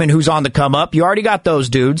Wiseman, who's on the come up. You already got those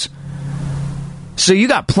dudes. So you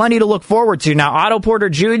got plenty to look forward to. Now, Otto Porter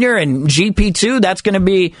Jr. and GP2, that's going to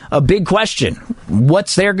be a big question.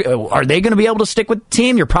 Are they going to be able to stick with the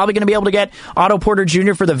team? You're probably going to be able to get Otto Porter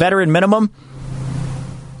Jr. for the veteran minimum.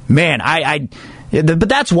 Man, but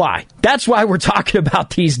that's why. That's why we're talking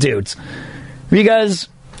about these dudes. Because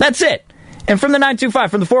that's it. And from the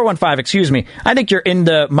 925, from the 415, excuse me, I think you're in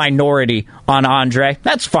the minority on Andre.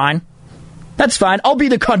 That's fine. That's fine. I'll be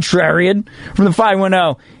the contrarian from the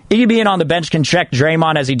 510. Iggy being on the bench can check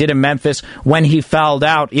Draymond as he did in Memphis when he fouled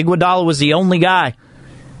out. Iguodala was the only guy.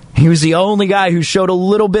 He was the only guy who showed a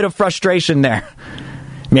little bit of frustration there.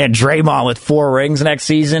 Man, Draymond with 4 rings next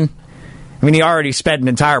season. I mean, he already spent an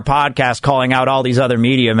entire podcast calling out all these other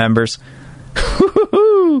media members.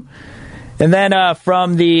 And then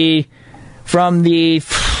from the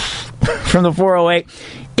 408,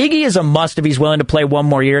 Iggy is a must if he's willing to play one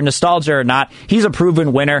more year. Nostalgia or not, he's a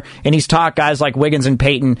proven winner, and he's taught guys like Wiggins and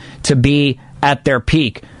Payton to be at their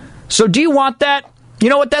peak. So do you want that? You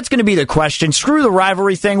know what? That's going to be the question. Screw the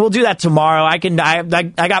rivalry thing. We'll do that tomorrow. I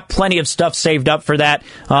got plenty of stuff saved up for that,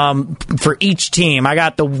 for each team. I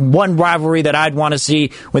got the one rivalry that I'd want to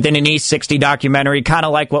see within an East 60 documentary, kind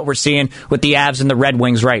of like what we're seeing with the Avs and the Red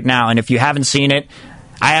Wings right now. And if you haven't seen it,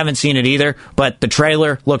 I haven't seen it either, but the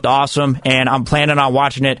trailer looked awesome, and I'm planning on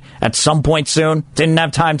watching it at some point soon. Didn't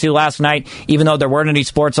have time to last night, even though there weren't any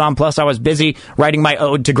sports on, plus I was busy writing my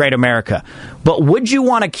ode to Great America. But would you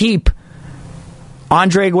want to keep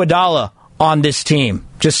Andre Iguodala on this team,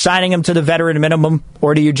 just signing him to the veteran minimum,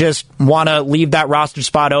 or do you just want to leave that roster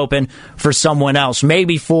spot open for someone else?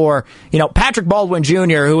 Maybe for, Patrick Baldwin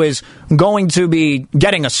Jr., who is going to be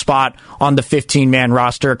getting a spot on the 15-man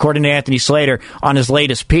roster, according to Anthony Slater on his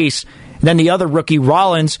latest piece. And then the other rookie,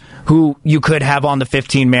 Rollins, who you could have on the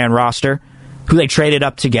 15-man roster, who they traded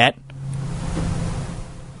up to get.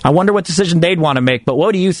 I wonder what decision they'd want to make, but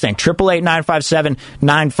what do you think?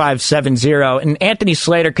 888-957-9570. And Anthony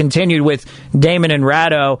Slater continued with Damon and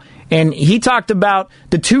Ratto, and he talked about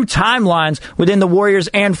the 2 timelines within the Warriors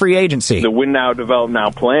and free agency. The win now, develop now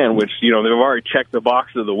plan, which, they've already checked the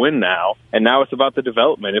box of the win now, and now it's about the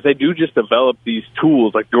development. If they do just develop these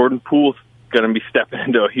tools, like Jordan Poole's going to be stepping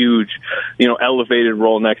into a huge, elevated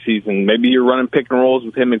role next season. Maybe you're running pick and rolls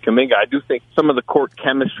with him and Kuminga. I do think some of the court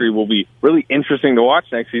chemistry will be really interesting to watch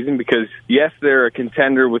next season because, yes, they're a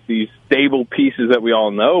contender with these stable pieces that we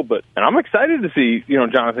all know, and I'm excited to see,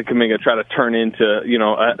 Jonathan Kuminga try to turn into,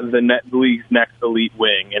 the league's next elite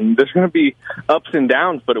wing. And there's going to be ups and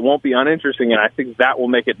downs, but it won't be uninteresting, and I think that will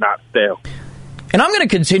make it not stale. And I'm going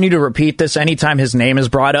to continue to repeat this anytime his name is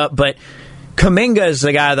brought up, but Kuminga is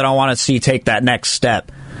the guy that I want to see take that next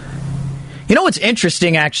step. You know what's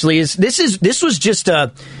interesting, actually, is this was just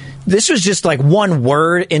like one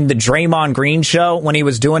word in the Draymond Green show when he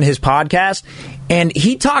was doing his podcast, and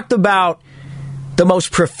he talked about the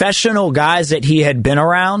most professional guys that he had been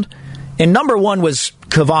around, and number one was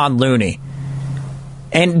Kevon Looney.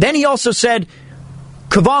 And then he also said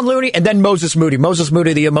Kevon Looney and then Moses Moody. Moses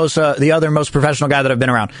Moody, the other most professional guy that I've been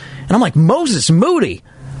around. And I'm like, Moses Moody?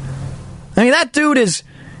 I mean, that dude is,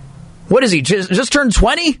 what is he, just turned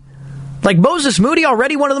 20? Like, Moses Moody,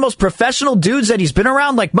 already one of the most professional dudes that he's been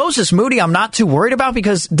around. Like, Moses Moody, I'm not too worried about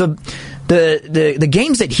because the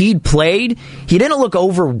games that he'd played, he didn't look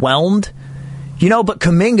overwhelmed. But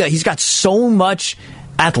Kuminga, he's got so much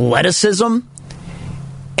athleticism.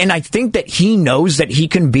 And I think that he knows that he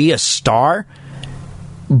can be a star.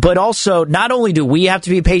 But also, not only do we have to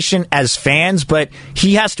be patient as fans, but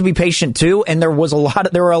he has to be patient too. And there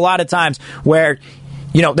were a lot of times where,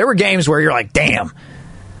 there were games where you're like, damn,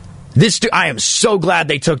 this dude, I am so glad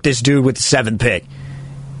they took this dude with the 7th pick.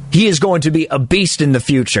 He is going to be a beast in the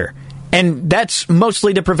future. And that's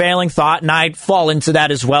mostly the prevailing thought, and I fall into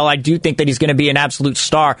that as well. I do think that he's going to be an absolute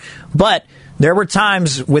star. But there were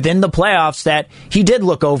times within the playoffs that he did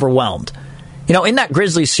look overwhelmed. In that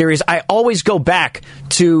Grizzlies series, I always go back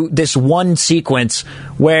to this one sequence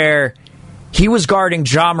where he was guarding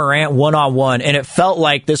Ja Morant one-on-one, and it felt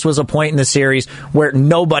like this was a point in the series where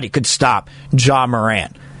nobody could stop Ja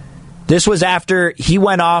Morant. This was after he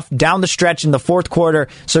went off down the stretch in the fourth quarter,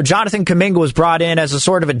 so Jonathan Kuminga was brought in as a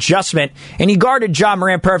sort of adjustment, and he guarded Ja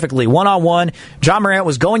Morant perfectly. One-on-one, Ja Morant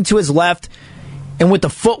was going to his left, and with the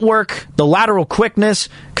footwork, the lateral quickness,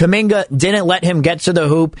 Kuminga didn't let him get to the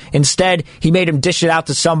hoop. Instead, he made him dish it out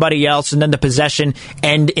to somebody else, and then the possession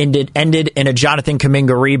ended in a Jonathan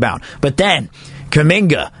Kuminga rebound. But then,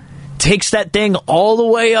 Kuminga takes that thing all the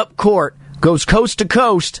way up court, goes coast to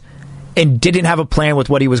coast, and didn't have a plan with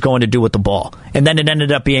what he was going to do with the ball. And then it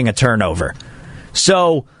ended up being a turnover.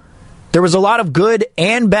 So there was a lot of good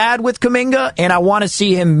and bad with Kuminga, and I want to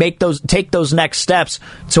see him take those next steps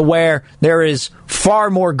to where there is far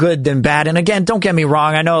more good than bad. And again, don't get me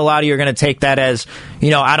wrong, I know a lot of you are going to take that as,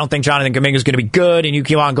 I don't think Jonathan Kuminga is going to be good, and you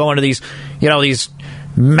keep on going to these, these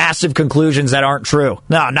massive conclusions that aren't true.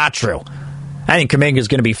 No, not true. I think Kuminga is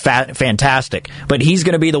going to be fantastic, but he's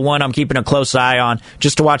going to be the one I'm keeping a close eye on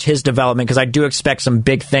just to watch his development, because I do expect some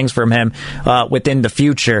big things from him within the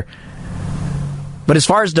future. But as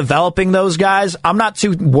far as developing those guys, I'm not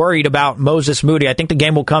too worried about Moses Moody. I think the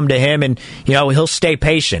game will come to him, and he'll stay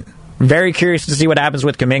patient. Very curious to see what happens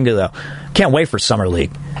with Kuminga, though. Can't wait for Summer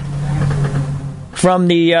League. From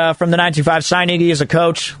the 925, sign Iggy as a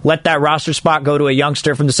coach. Let that roster spot go to a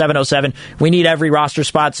youngster. From the 707, we need every roster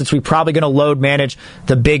spot since we're probably going to load manage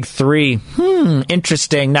the big three.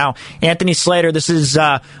 Interesting. Now, Anthony Slater, this is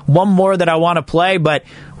one more that I want to play, but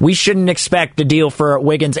we shouldn't expect a deal for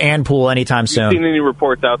Wiggins and Poole anytime soon. Have you seen any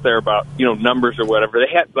reports out there about numbers or whatever?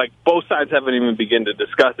 They had both sides haven't even begun to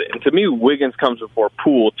discuss it. And to me, Wiggins comes before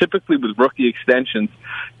Poole. Typically with rookie extensions,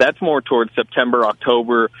 that's more towards September,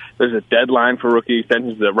 October. There's a deadline for rookie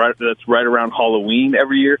extensions that's right around Halloween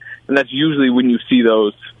every year, and that's usually when you see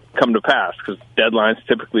those come to pass because deadlines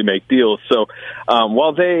typically make deals. So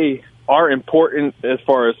while they are important as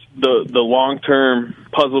far as the long-term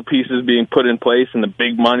puzzle pieces being put in place and the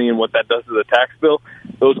big money and what that does to the tax bill,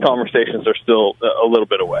 those conversations are still a little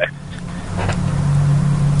bit away.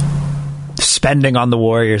 Spending on the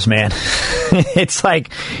Warriors, man. It's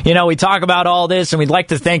like, we talk about all this and we'd like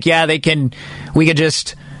to think, we could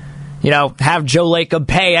just, have Joe Lacob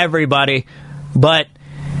pay everybody, but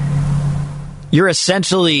you're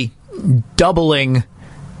essentially doubling.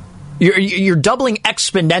 You're doubling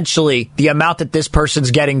exponentially the amount that this person's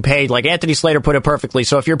getting paid. Like Anthony Slater put it perfectly.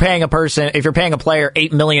 So if you're paying a player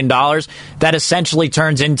 $8 million, that essentially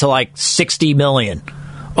turns into like $60 million,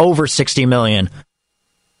 over $60 million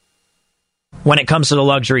when it comes to the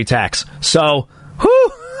luxury tax. So,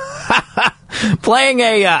 trying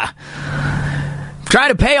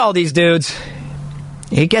to pay all these dudes,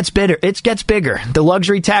 it gets bigger. It gets bigger. The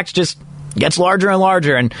luxury tax just gets larger and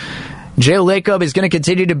larger, and Joe Lacob is going to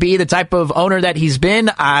continue to be the type of owner that he's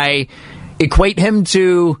been. I equate him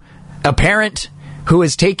to a parent who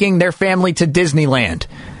is taking their family to Disneyland.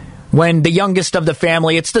 When the youngest of the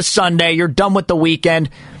family, it's the Sunday, you're done with the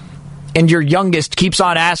weekend, and your youngest keeps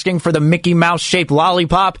on asking for the Mickey Mouse-shaped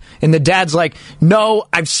lollipop, and the dad's like, no,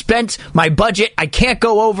 I've spent my budget. I can't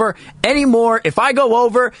go over anymore. If I go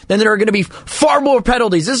over, then there are going to be far more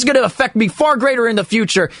penalties. This is going to affect me far greater in the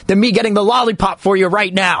future than me getting the lollipop for you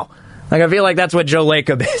right now. I feel like that's what Joe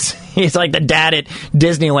Lacob is. He's like the dad at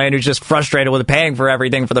Disneyland who's just frustrated with paying for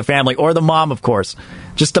everything for the family, or the mom, of course.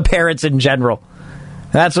 Just the parents in general.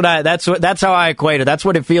 That's how I equate it. That's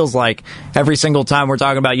what it feels like every single time we're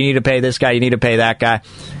talking about you need to pay this guy, you need to pay that guy.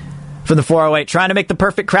 From the 408, trying to make the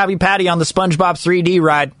perfect Krabby Patty on the SpongeBob 3D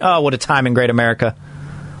ride. Oh, what a time in great America.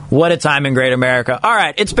 What a time in great America. All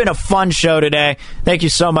right, it's been a fun show today. Thank you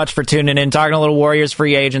so much for tuning in, talking a little Warriors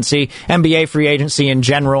free agency, NBA free agency in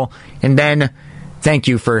general, and then thank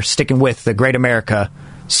you for sticking with the Great America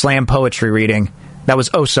slam poetry reading. That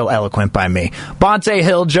was oh so eloquent by me. Bonte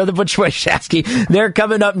Hill, Joe the Butch Wojciechowski, they're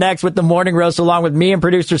coming up next with the Morning Roast along with me and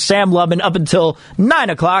producer Sam Lubman up until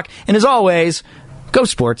 9 o'clock. And as always, go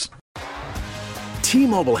sports.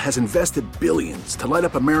 T-Mobile has invested billions to light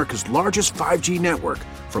up America's largest 5G network,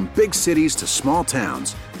 from big cities to small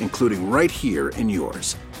towns, including right here in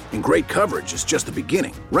yours. And great coverage is just the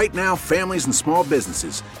beginning. Right now, families and small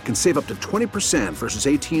businesses can save up to 20% versus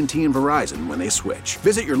AT&T and Verizon when they switch.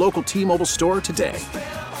 Visit your local T-Mobile store today.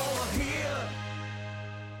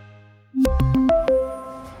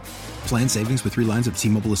 Plan savings with 3 lines of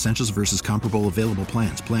T-Mobile Essentials versus comparable available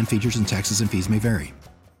plans. Plan features and taxes and fees may vary.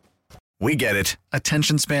 We get it.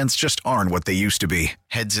 Attention spans just aren't what they used to be.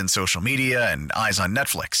 Heads in social media and eyes on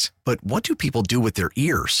Netflix. But what do people do with their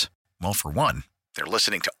ears? Well, for one, they're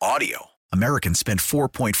listening to audio. Americans spend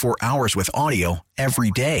 4.4 hours with audio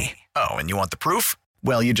every day. Oh, and you want the proof?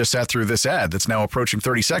 Well, you just sat through this ad that's now approaching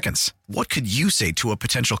 30 seconds. What could you say to a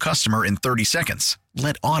potential customer in 30 seconds?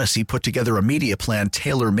 Let Odyssey put together a media plan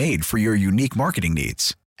tailor-made for your unique marketing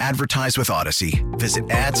needs. Advertise with Odyssey. Visit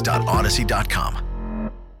ads.odyssey.com.